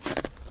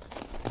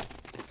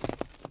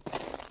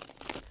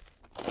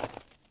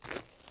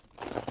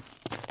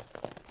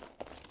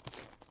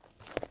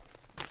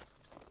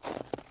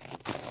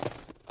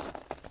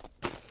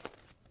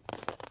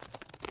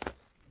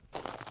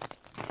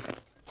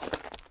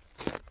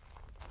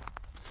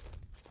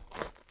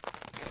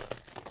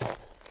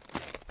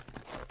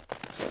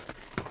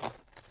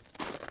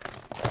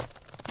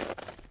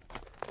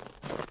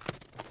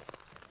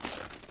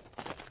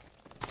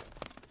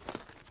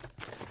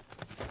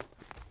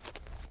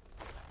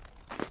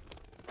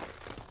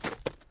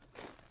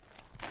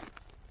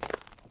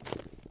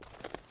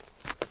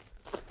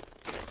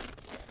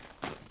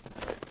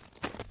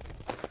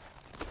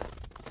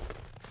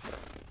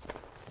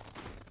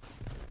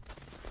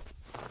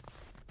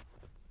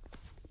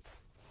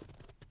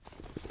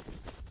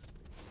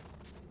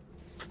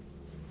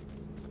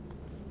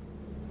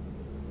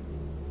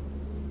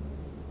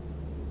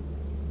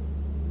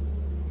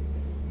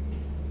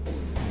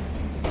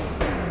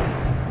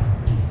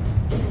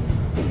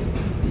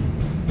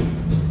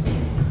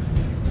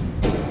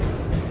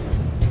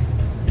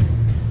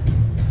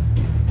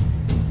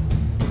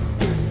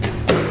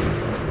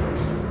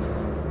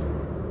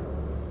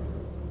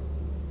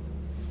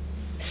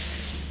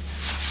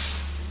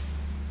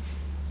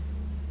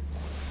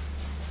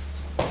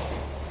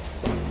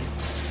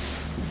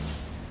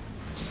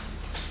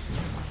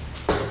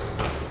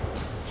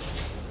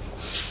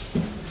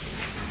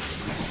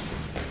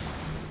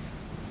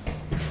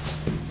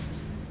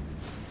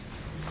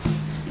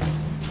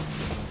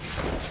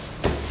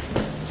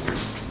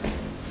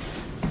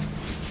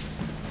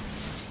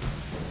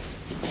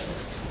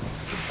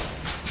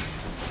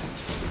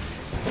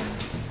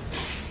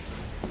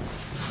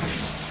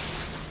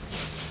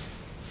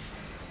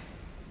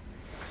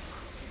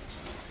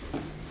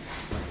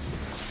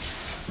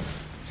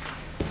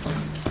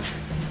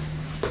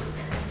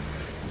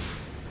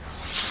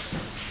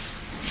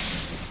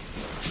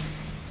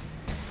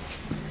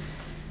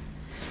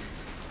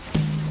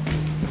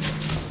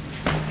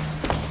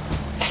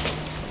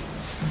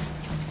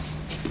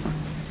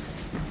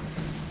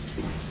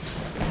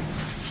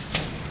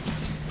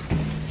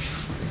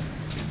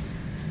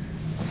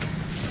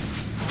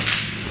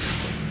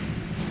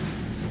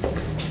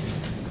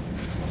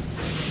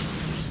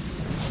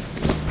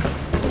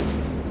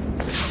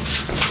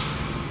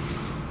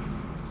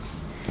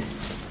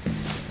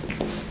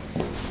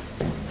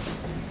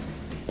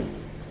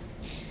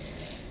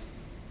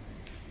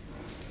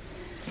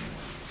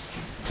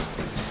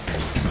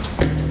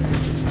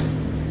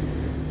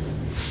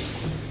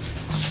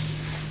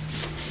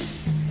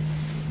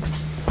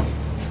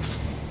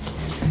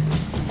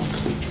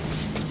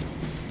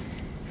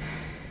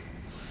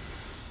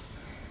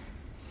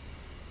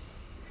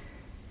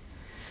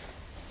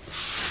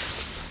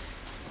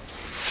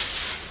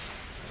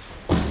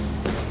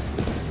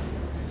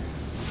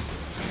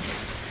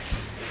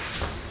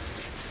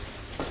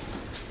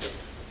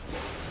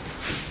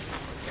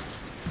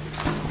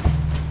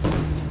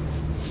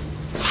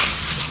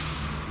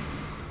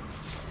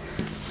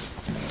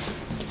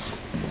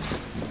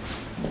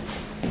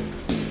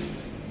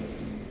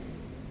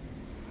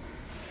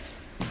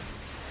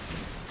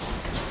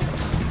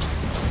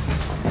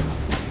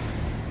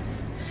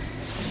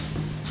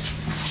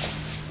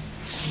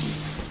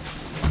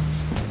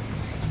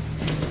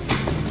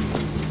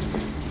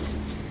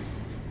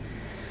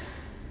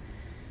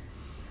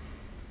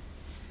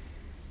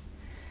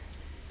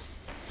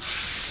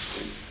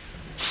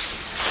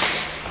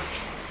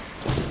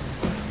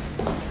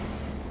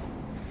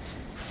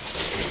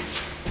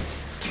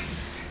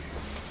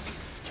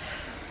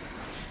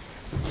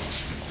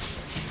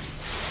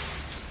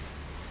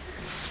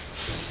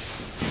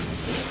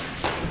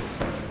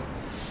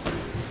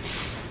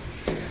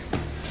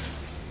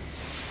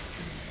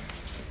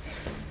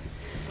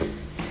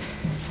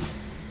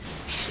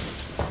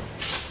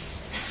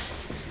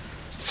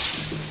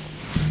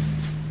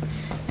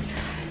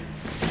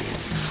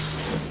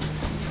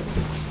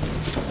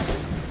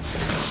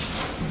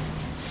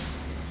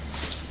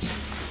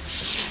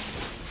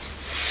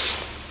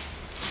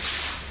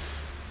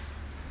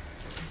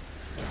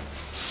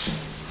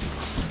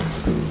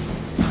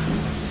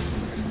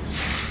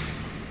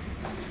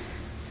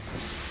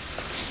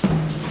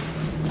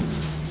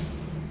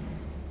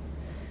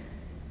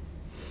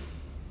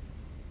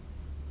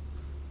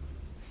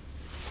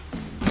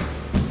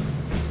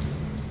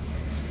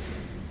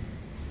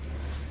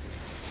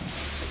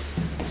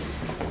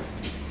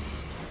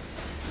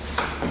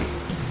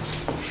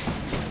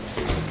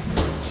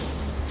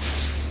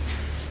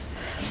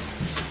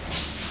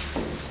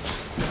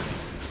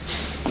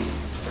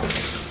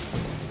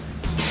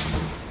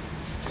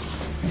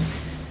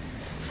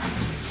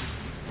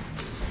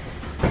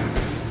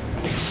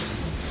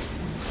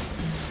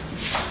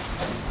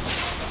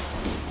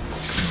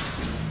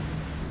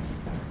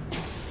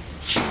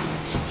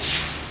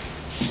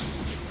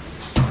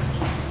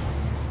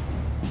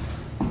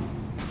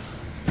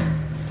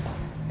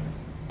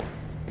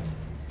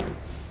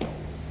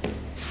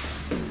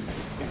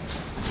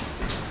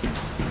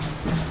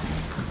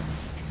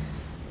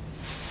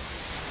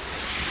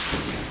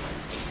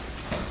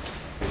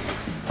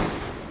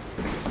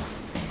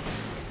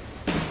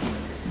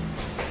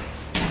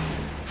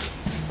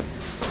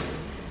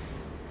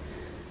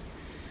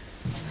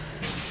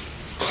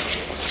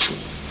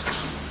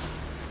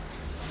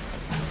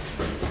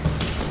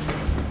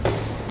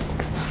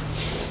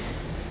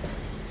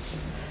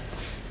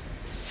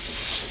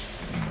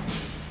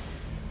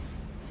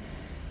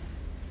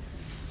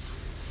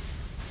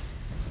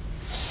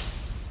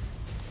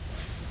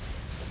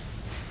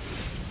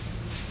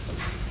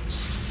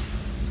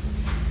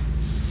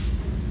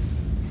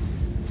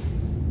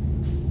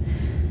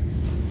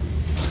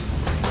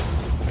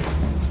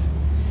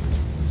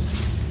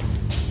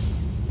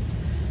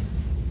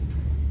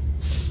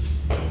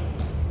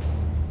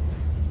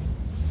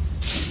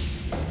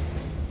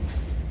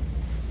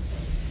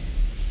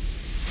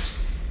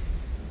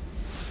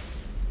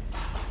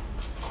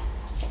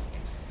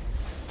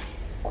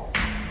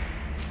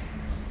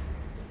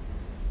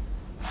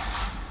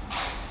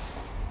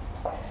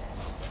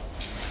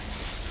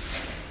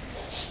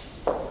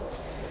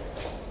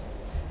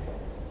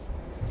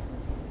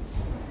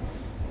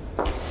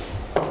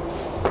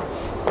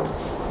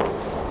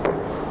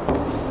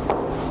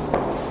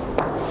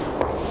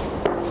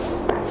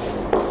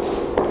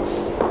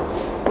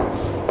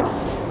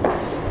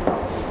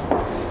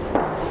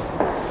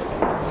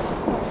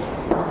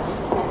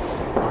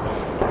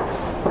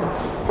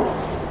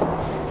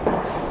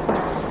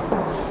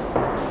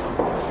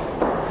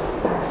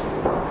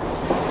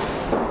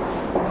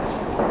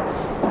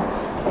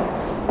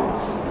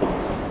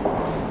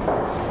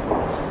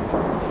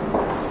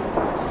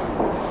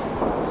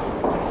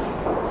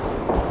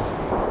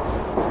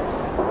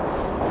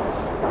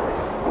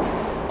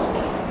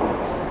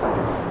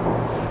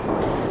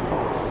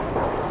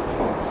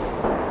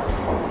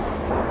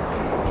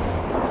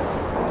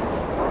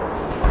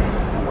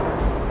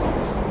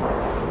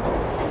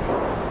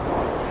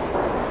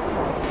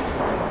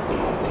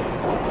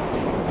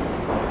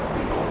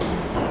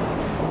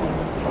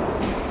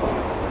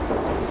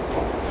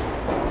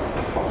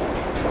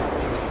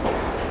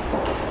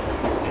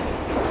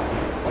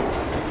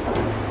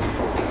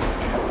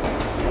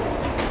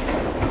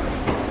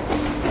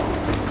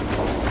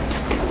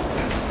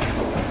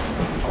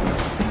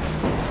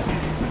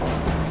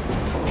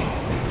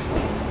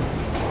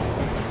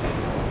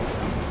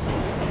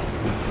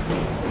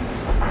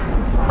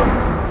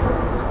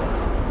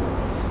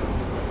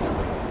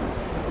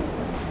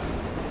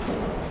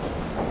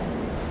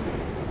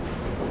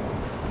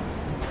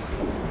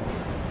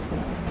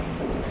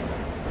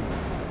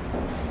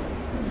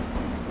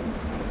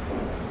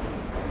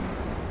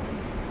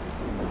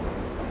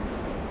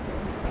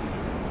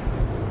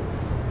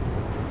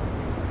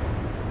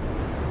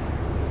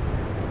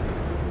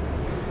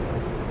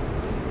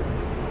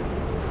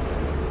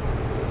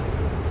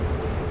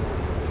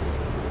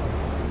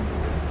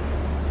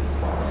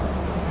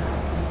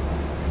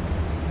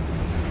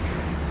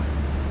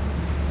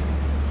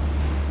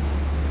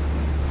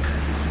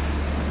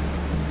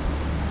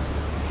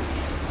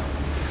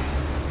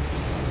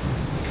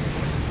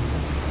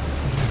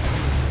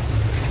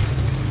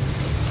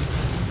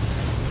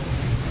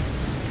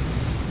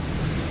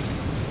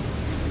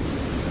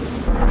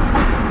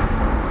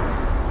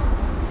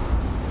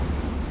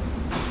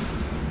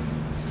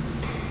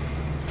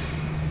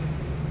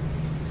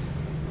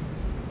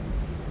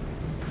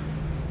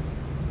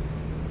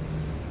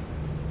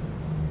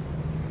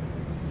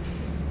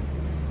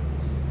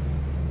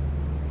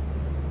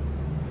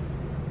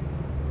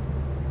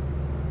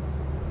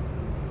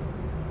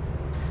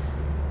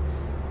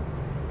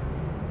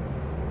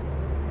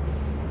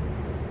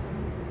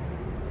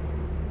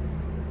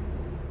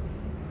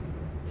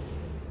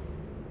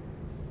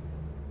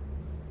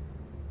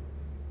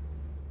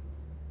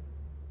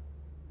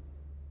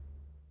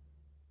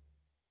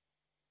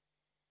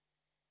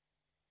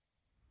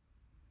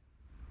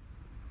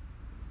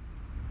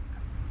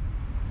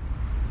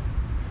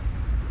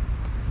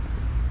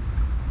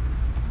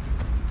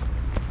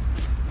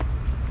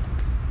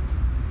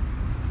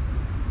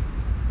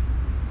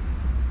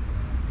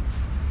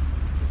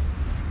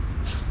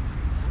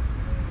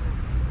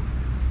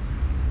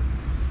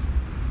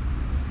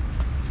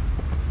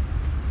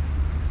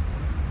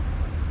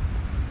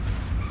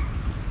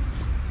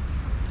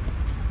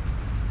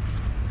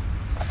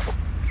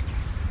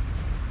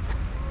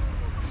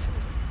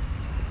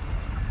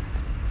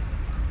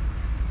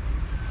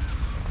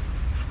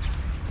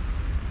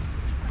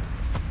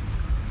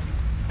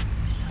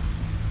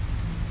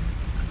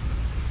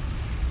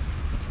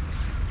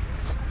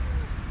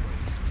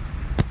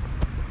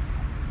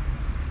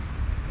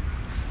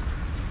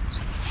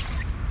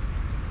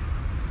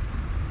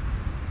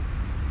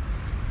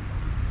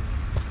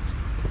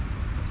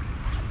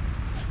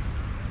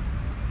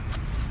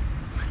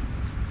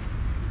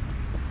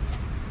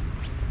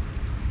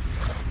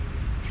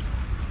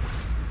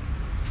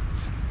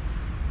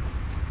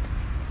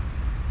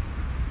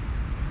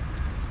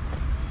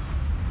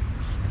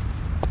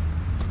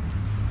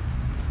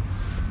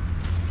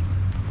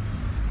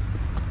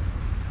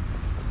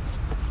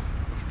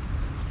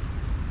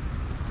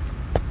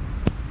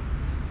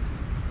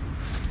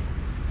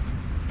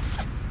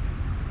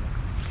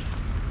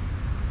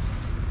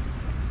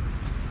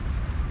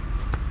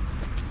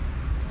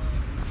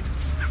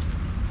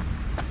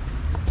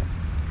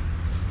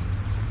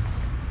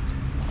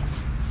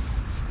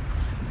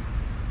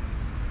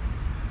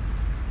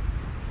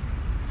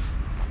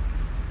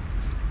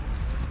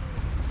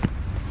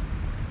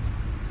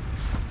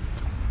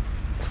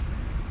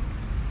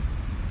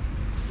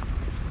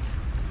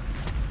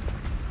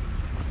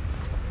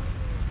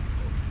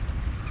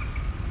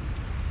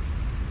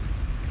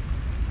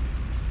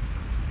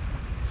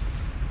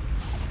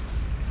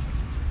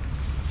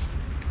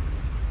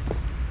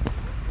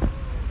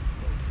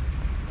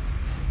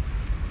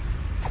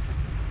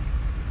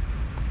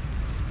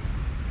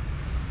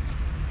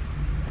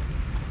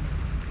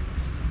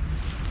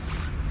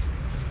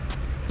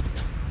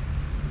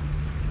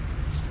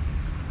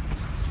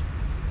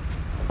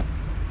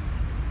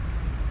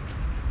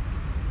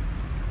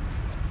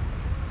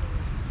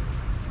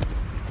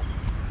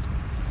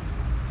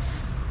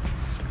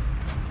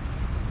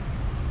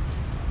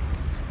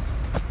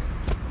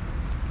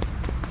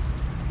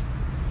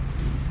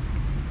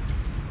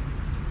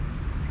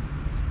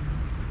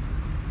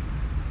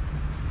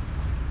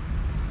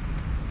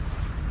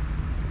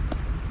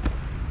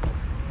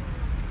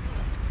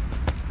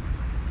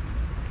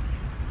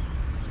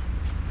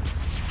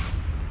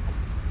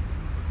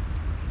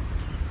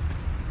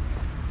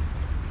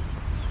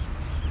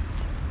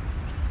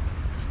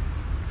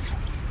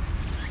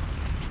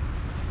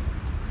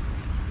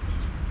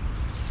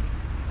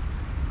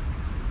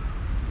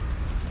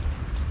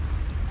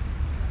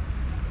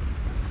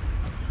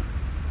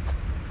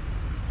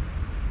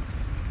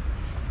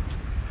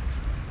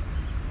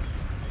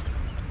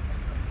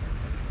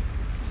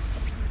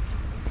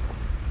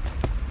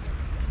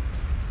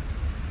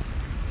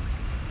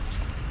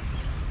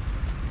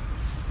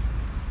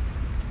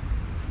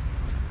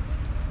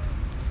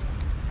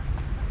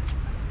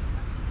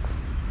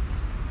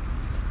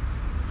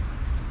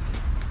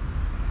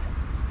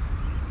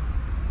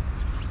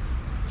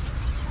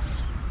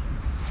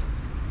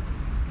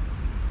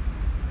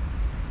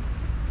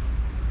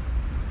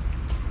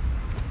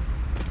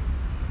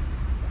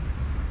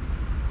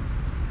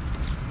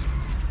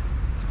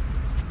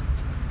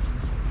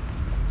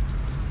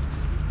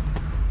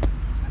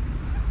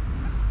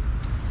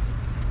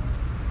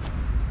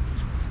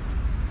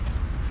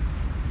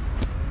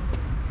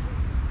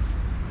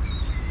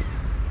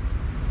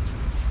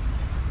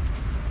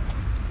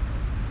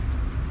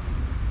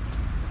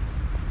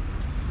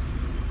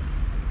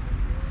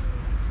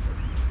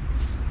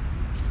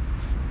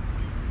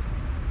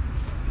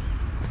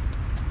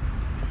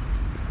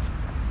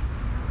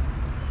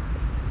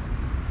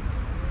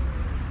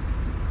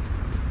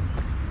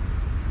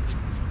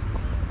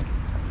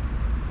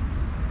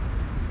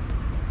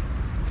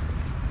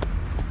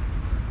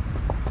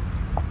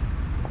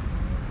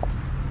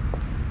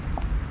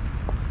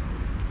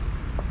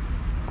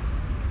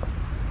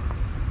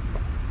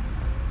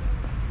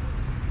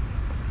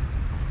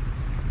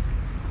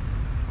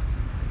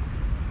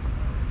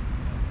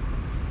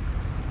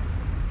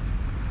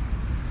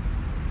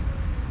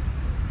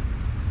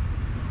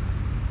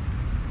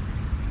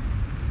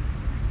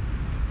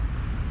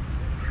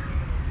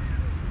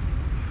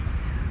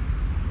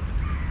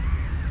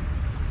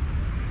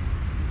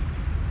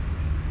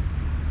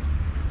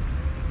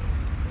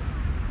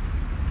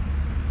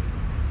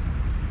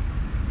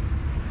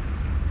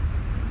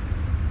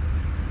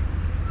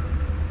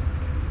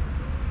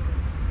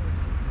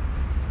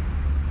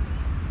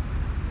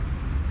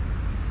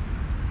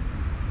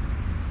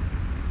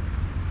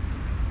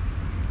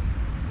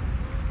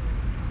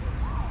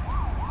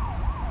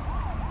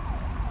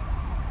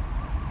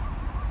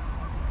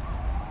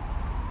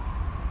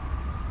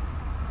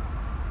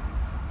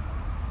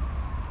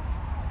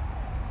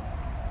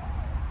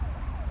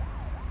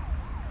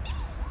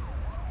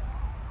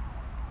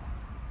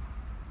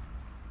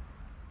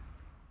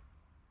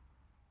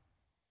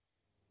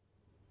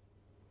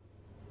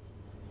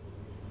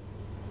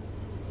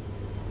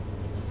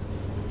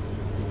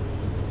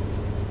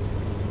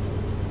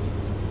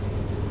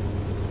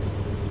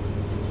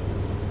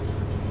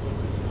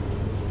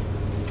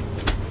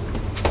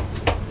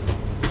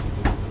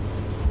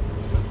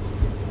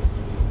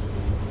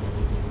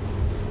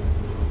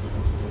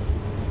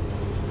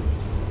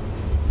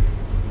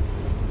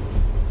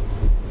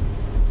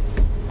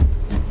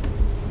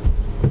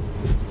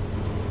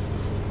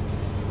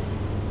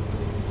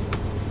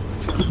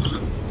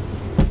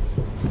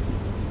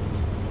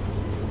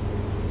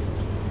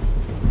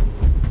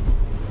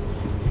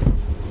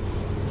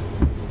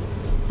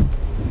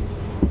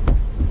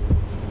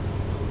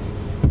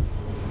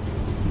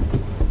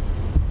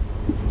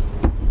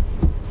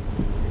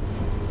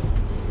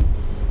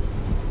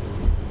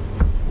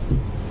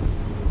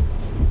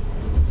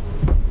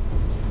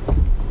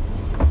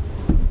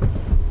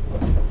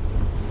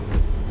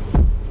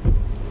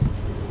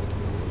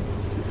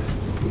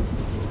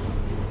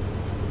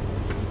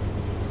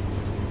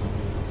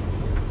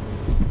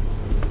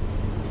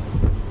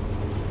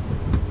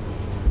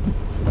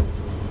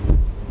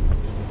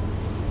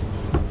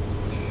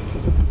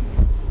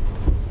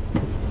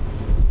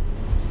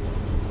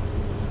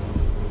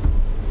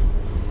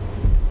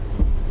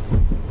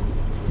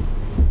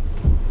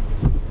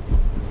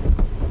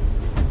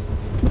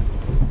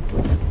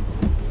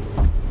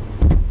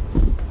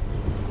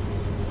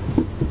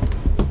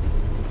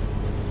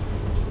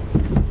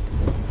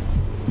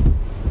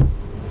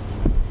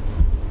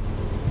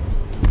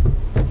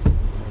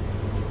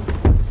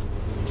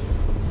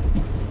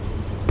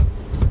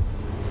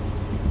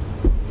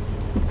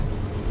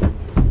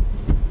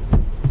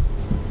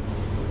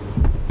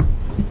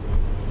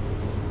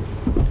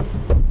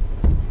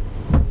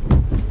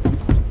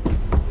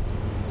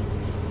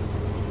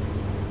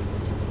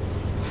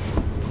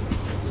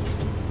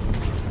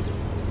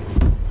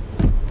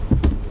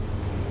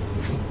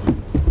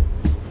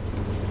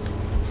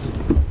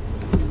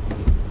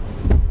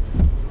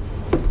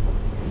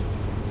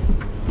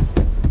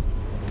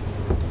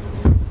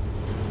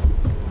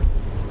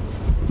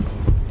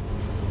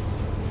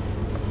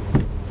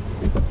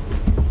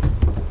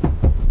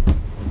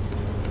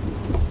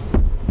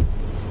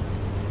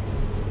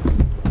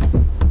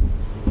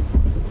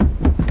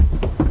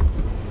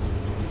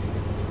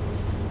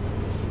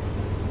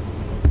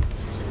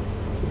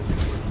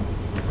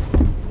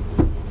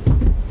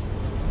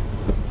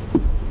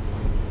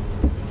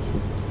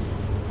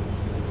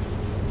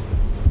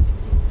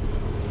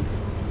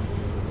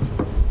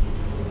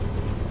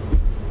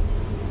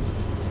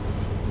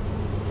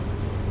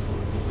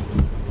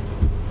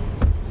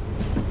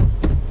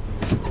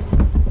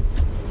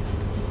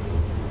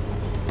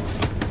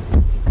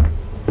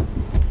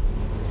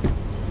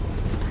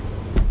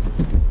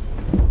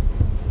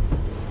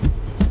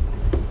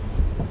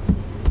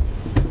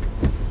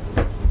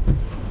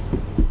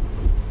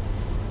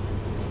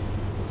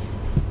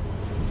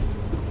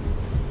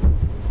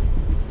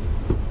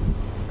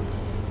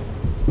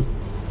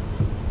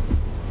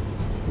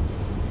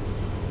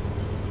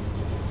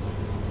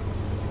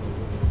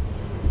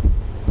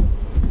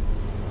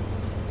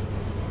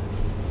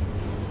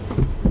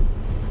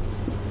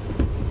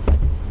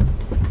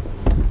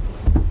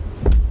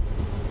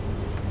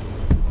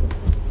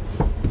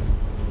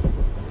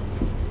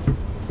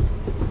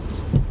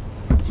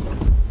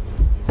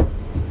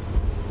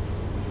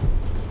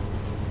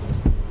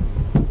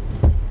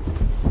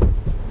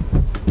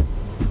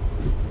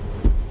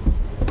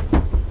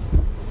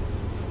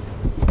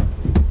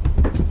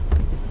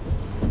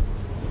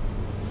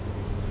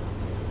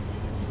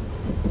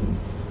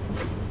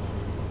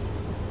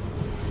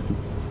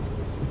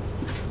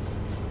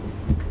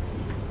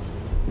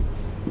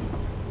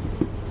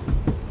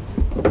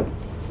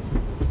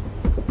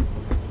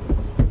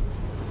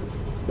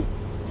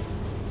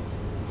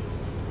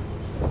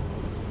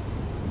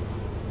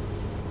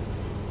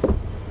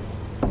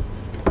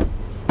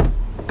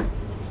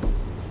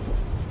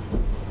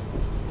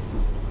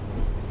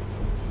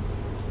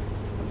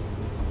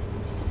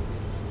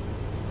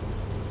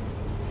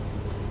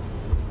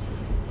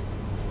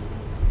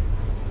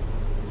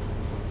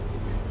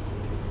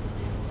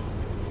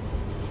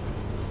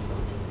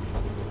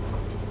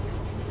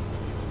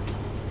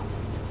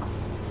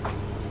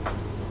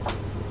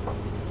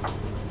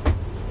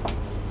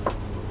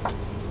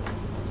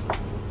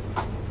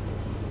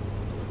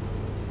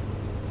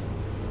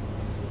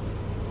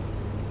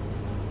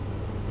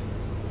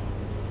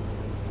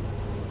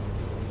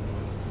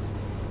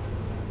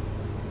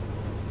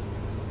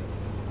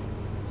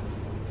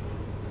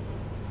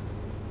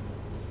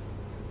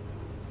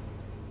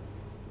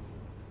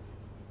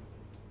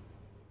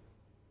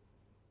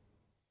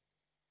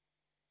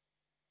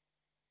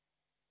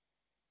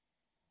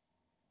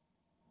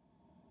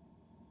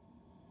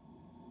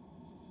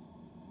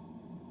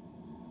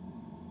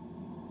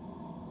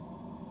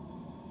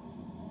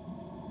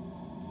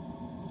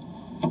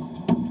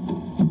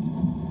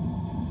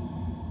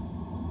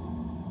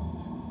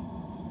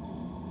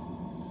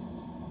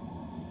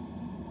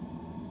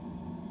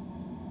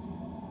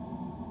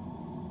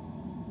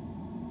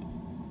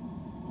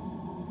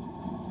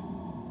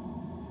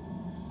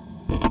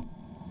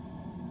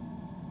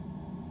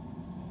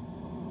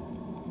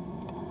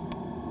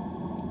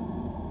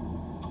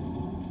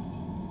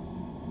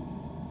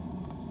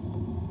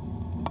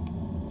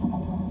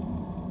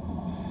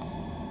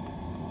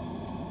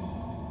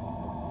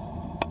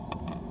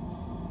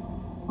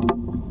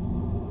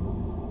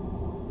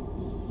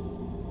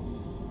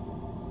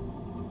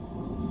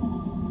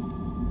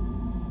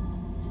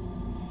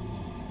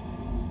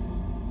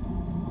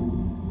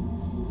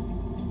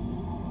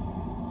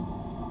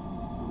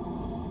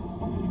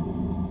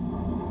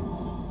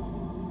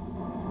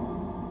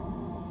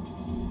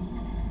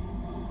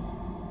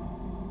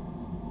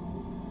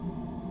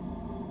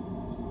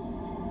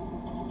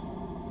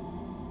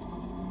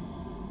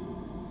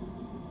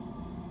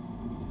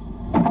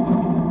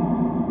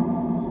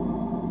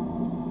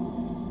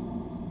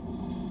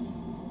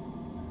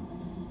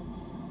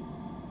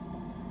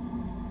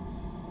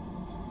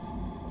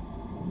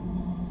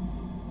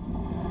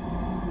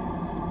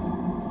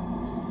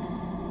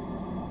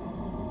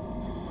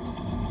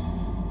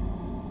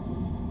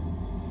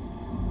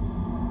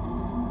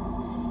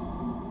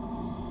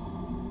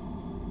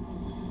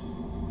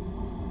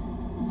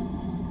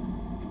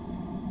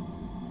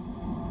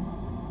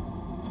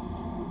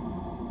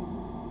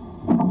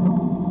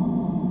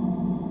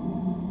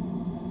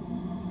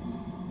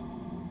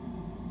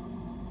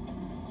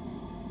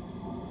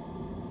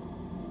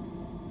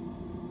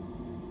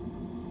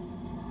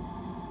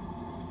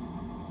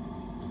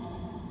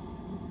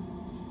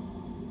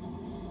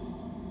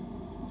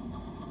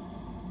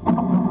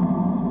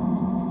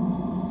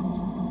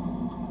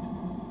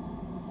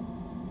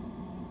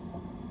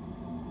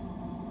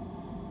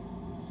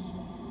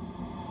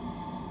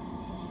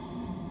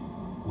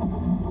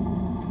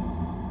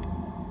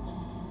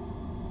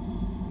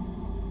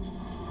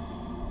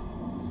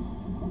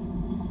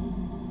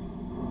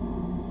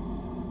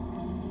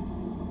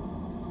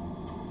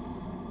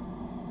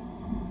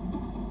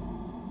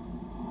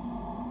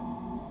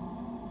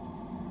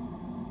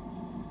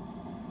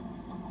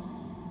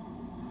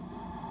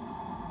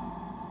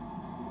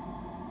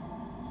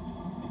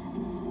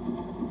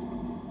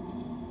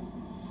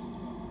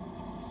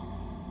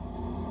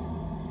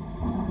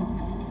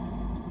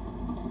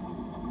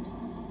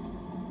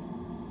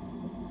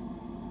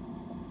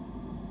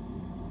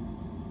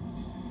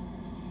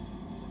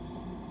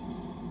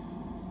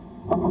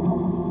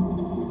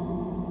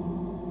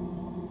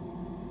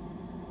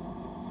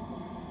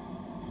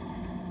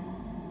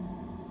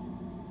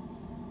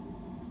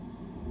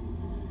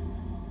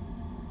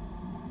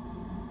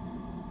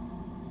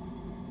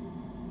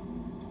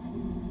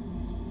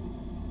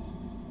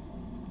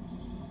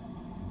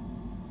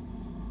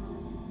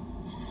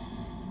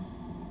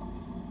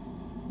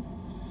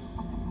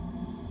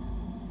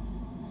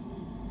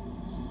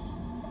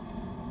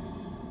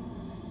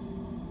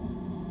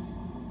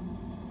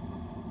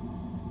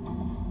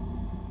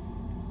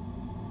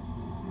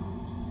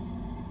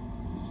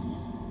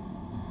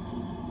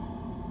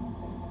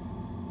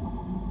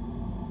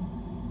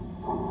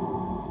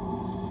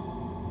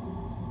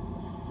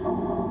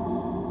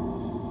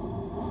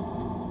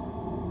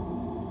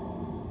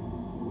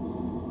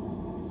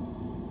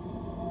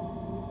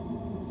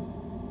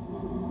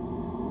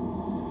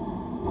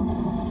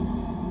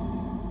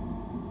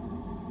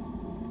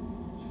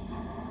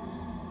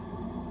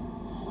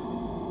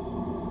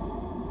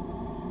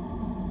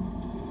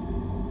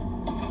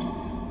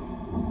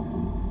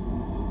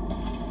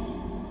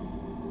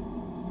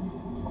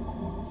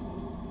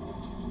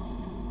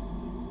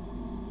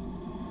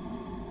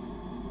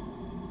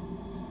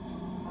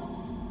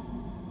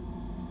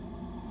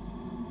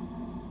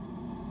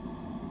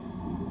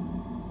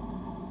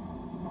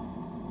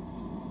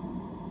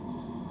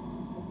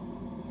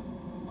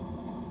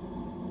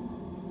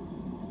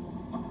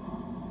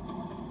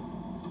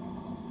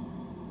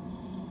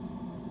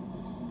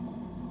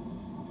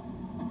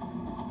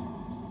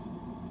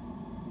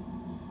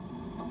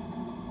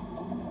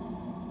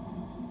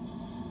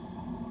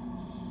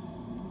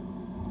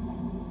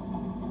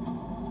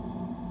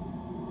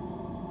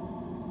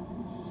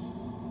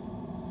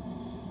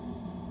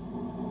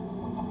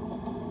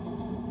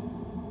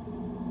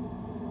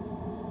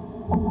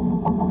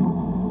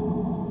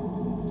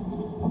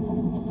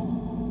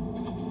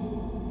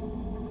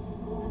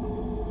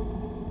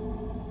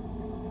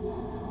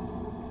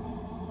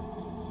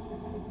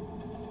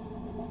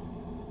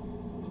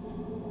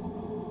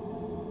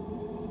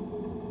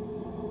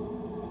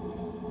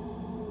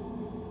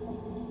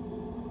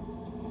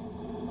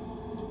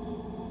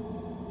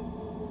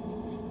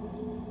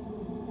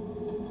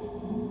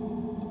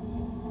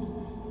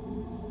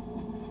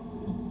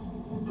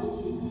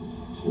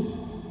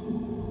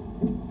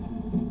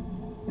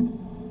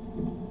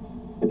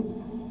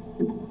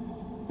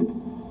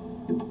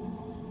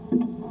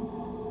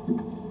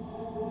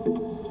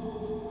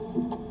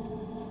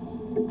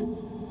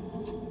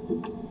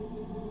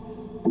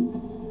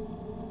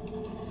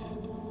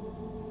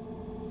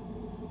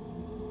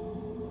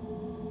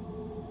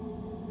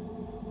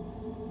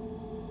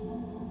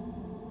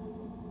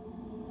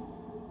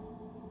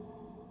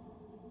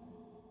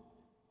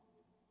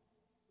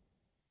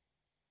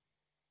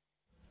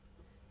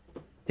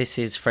 This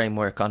is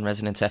Framework on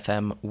Resonance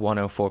FM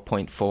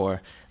 104.4.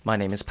 My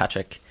name is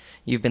Patrick.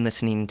 You've been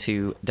listening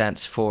to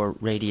Dance for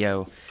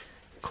Radio,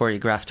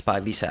 choreographed by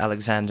Lisa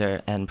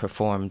Alexander and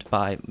performed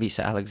by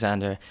Lisa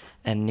Alexander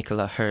and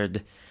Nicola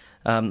Hurd.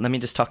 Let me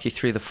just talk you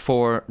through the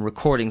 4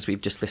 recordings we've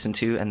just listened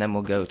to, and then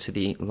we'll go to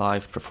the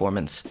live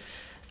performance.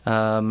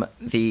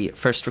 The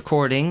first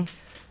recording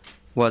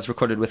was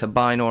recorded with a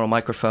binaural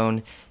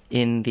microphone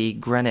in the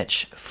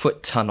Greenwich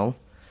Foot Tunnel.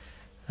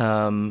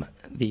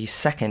 The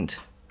second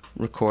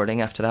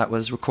recording after that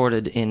was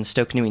recorded in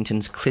Stoke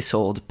Newington's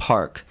Clissold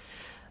Park,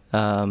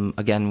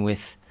 again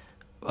with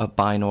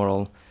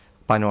binaural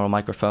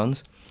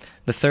microphones.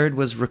 The third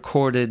was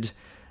recorded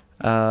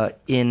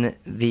in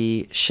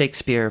the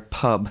Shakespeare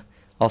Pub,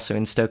 also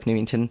in Stoke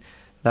Newington.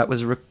 That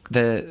was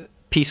the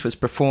piece was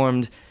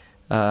performed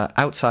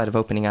outside of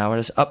opening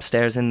hours,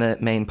 upstairs in the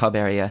main pub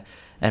area,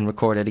 and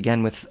recorded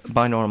again with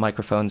binaural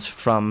microphones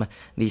from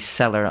the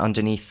cellar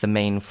underneath the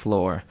main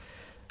floor.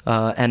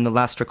 And the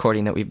last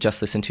recording that we've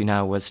just listened to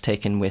now was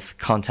taken with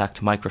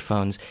contact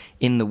microphones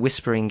in the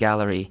Whispering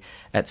Gallery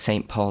at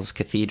St. Paul's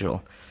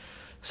Cathedral.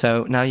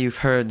 So now you've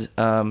heard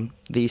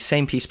the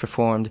same piece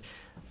performed,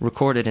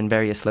 recorded in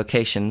various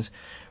locations.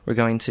 We're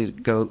going to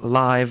go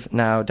live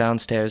now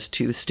downstairs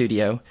to the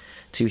studio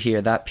to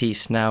hear that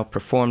piece now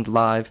performed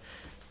live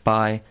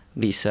by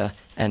Lisa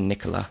and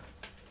Nicola.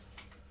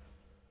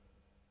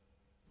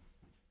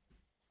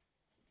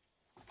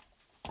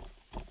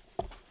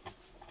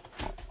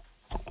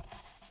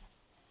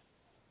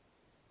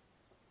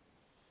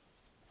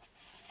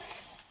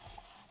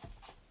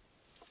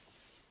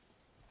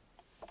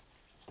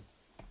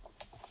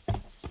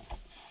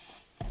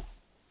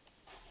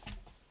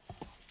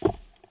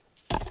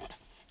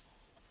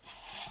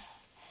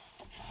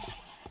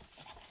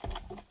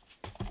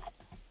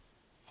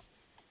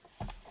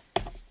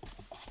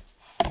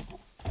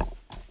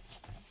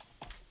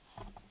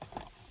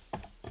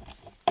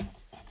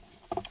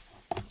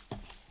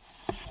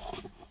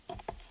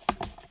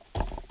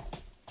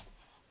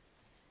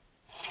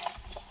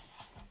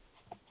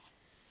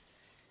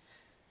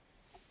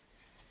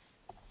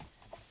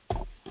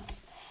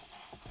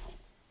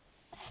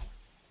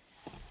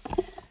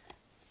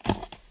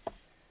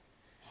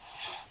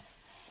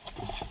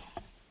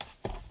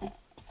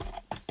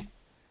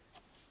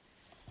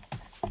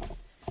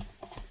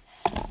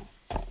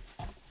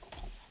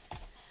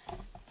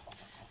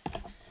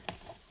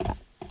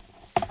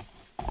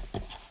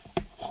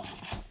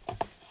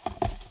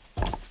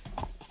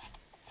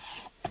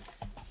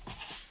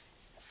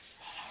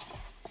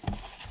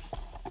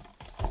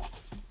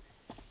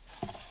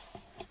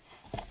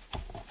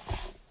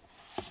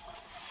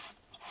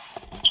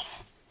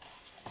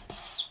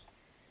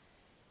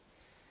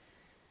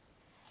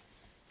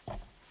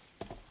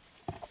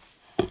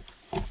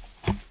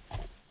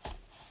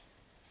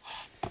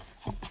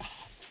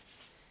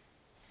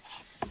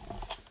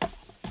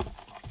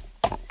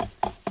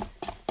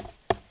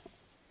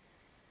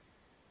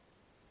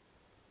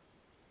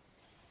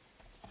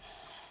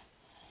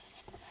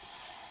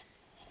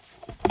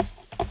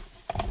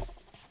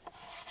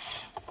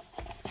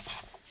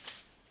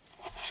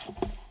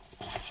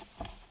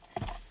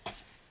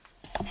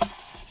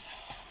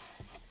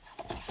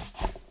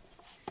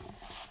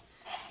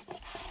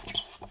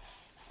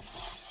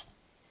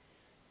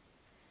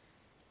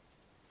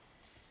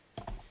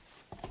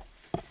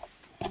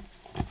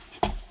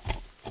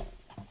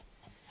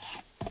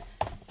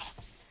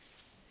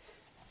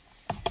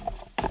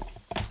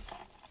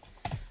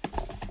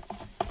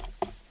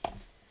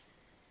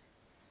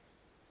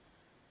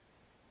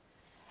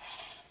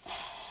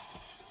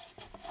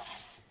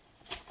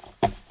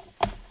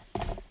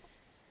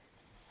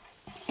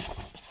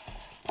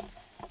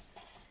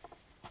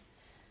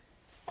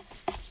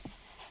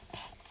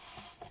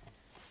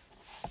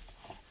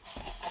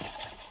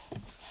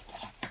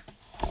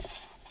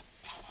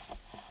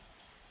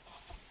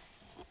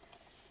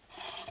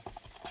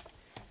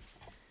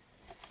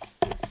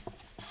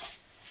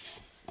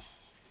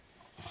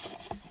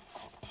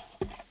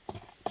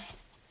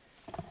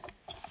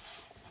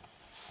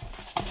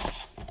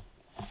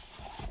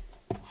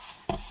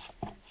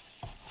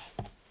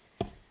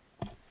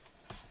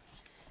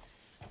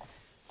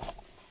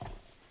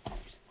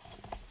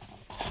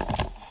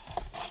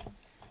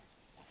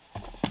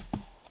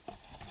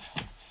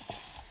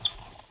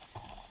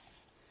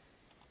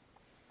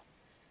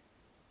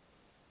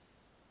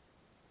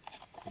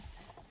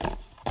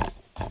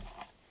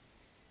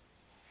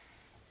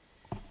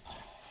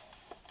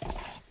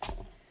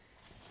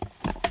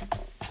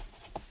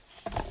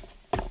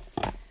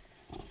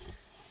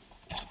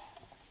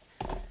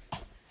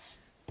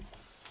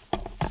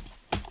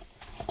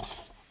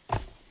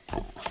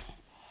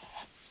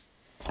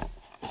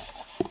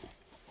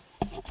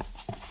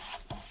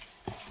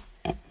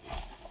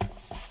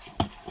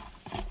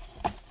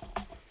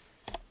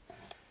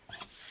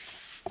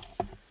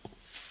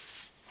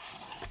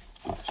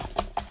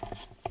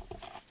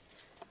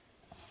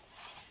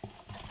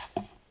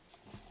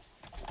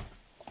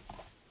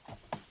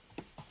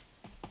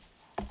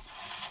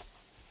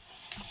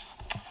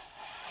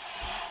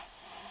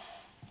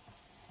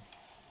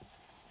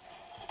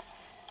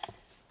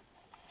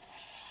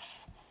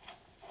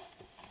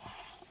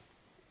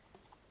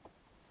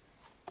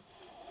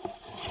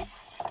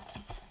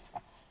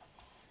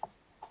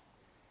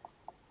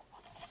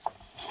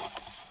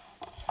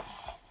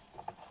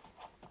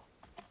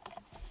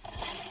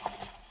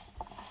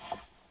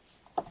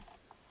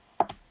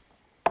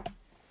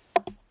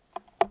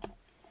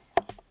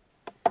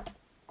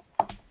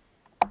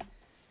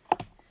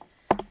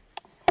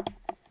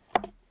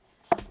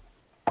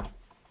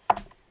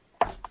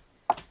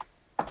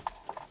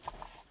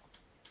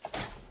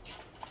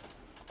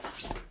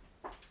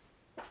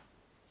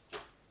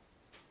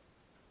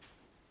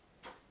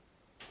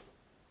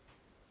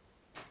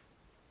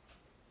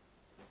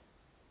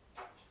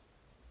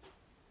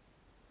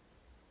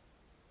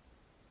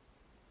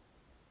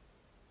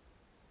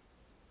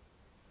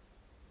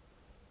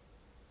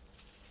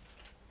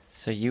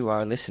 So you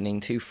are listening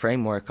to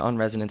Framework on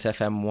Resonance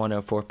FM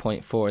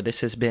 104.4.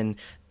 This has been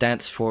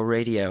Dance for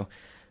Radio,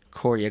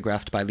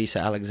 choreographed by Lisa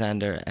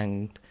Alexander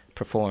and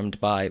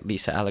performed by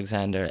Lisa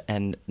Alexander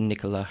and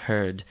Nicola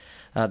Hurd.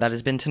 That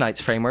has been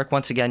tonight's Framework.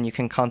 Once again, you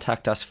can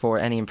contact us for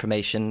any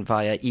information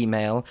via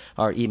email.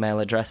 Our email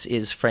address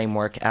is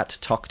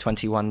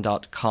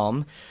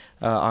framework@talk21.com.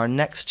 Our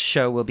next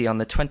show will be on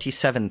the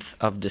 27th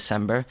of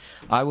December.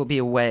 I will be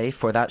away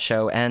for that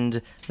show,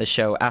 and the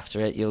show after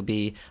it, you'll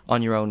be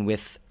on your own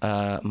with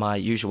my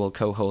usual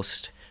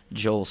co-host,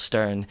 Joel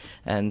Stern,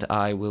 and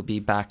I will be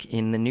back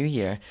in the new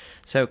year.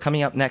 So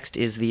coming up next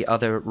is The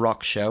Other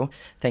Rock Show.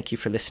 Thank you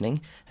for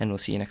listening, and we'll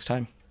see you next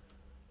time.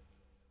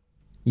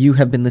 You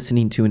have been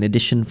listening to an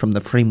edition from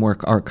the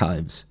Framework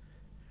Archives.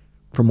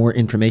 For more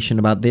information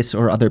about this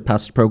or other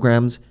past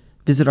programs,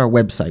 visit our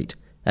website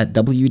at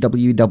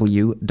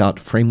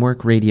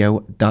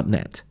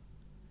www.frameworkradio.net.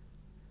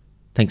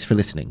 Thanks for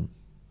listening.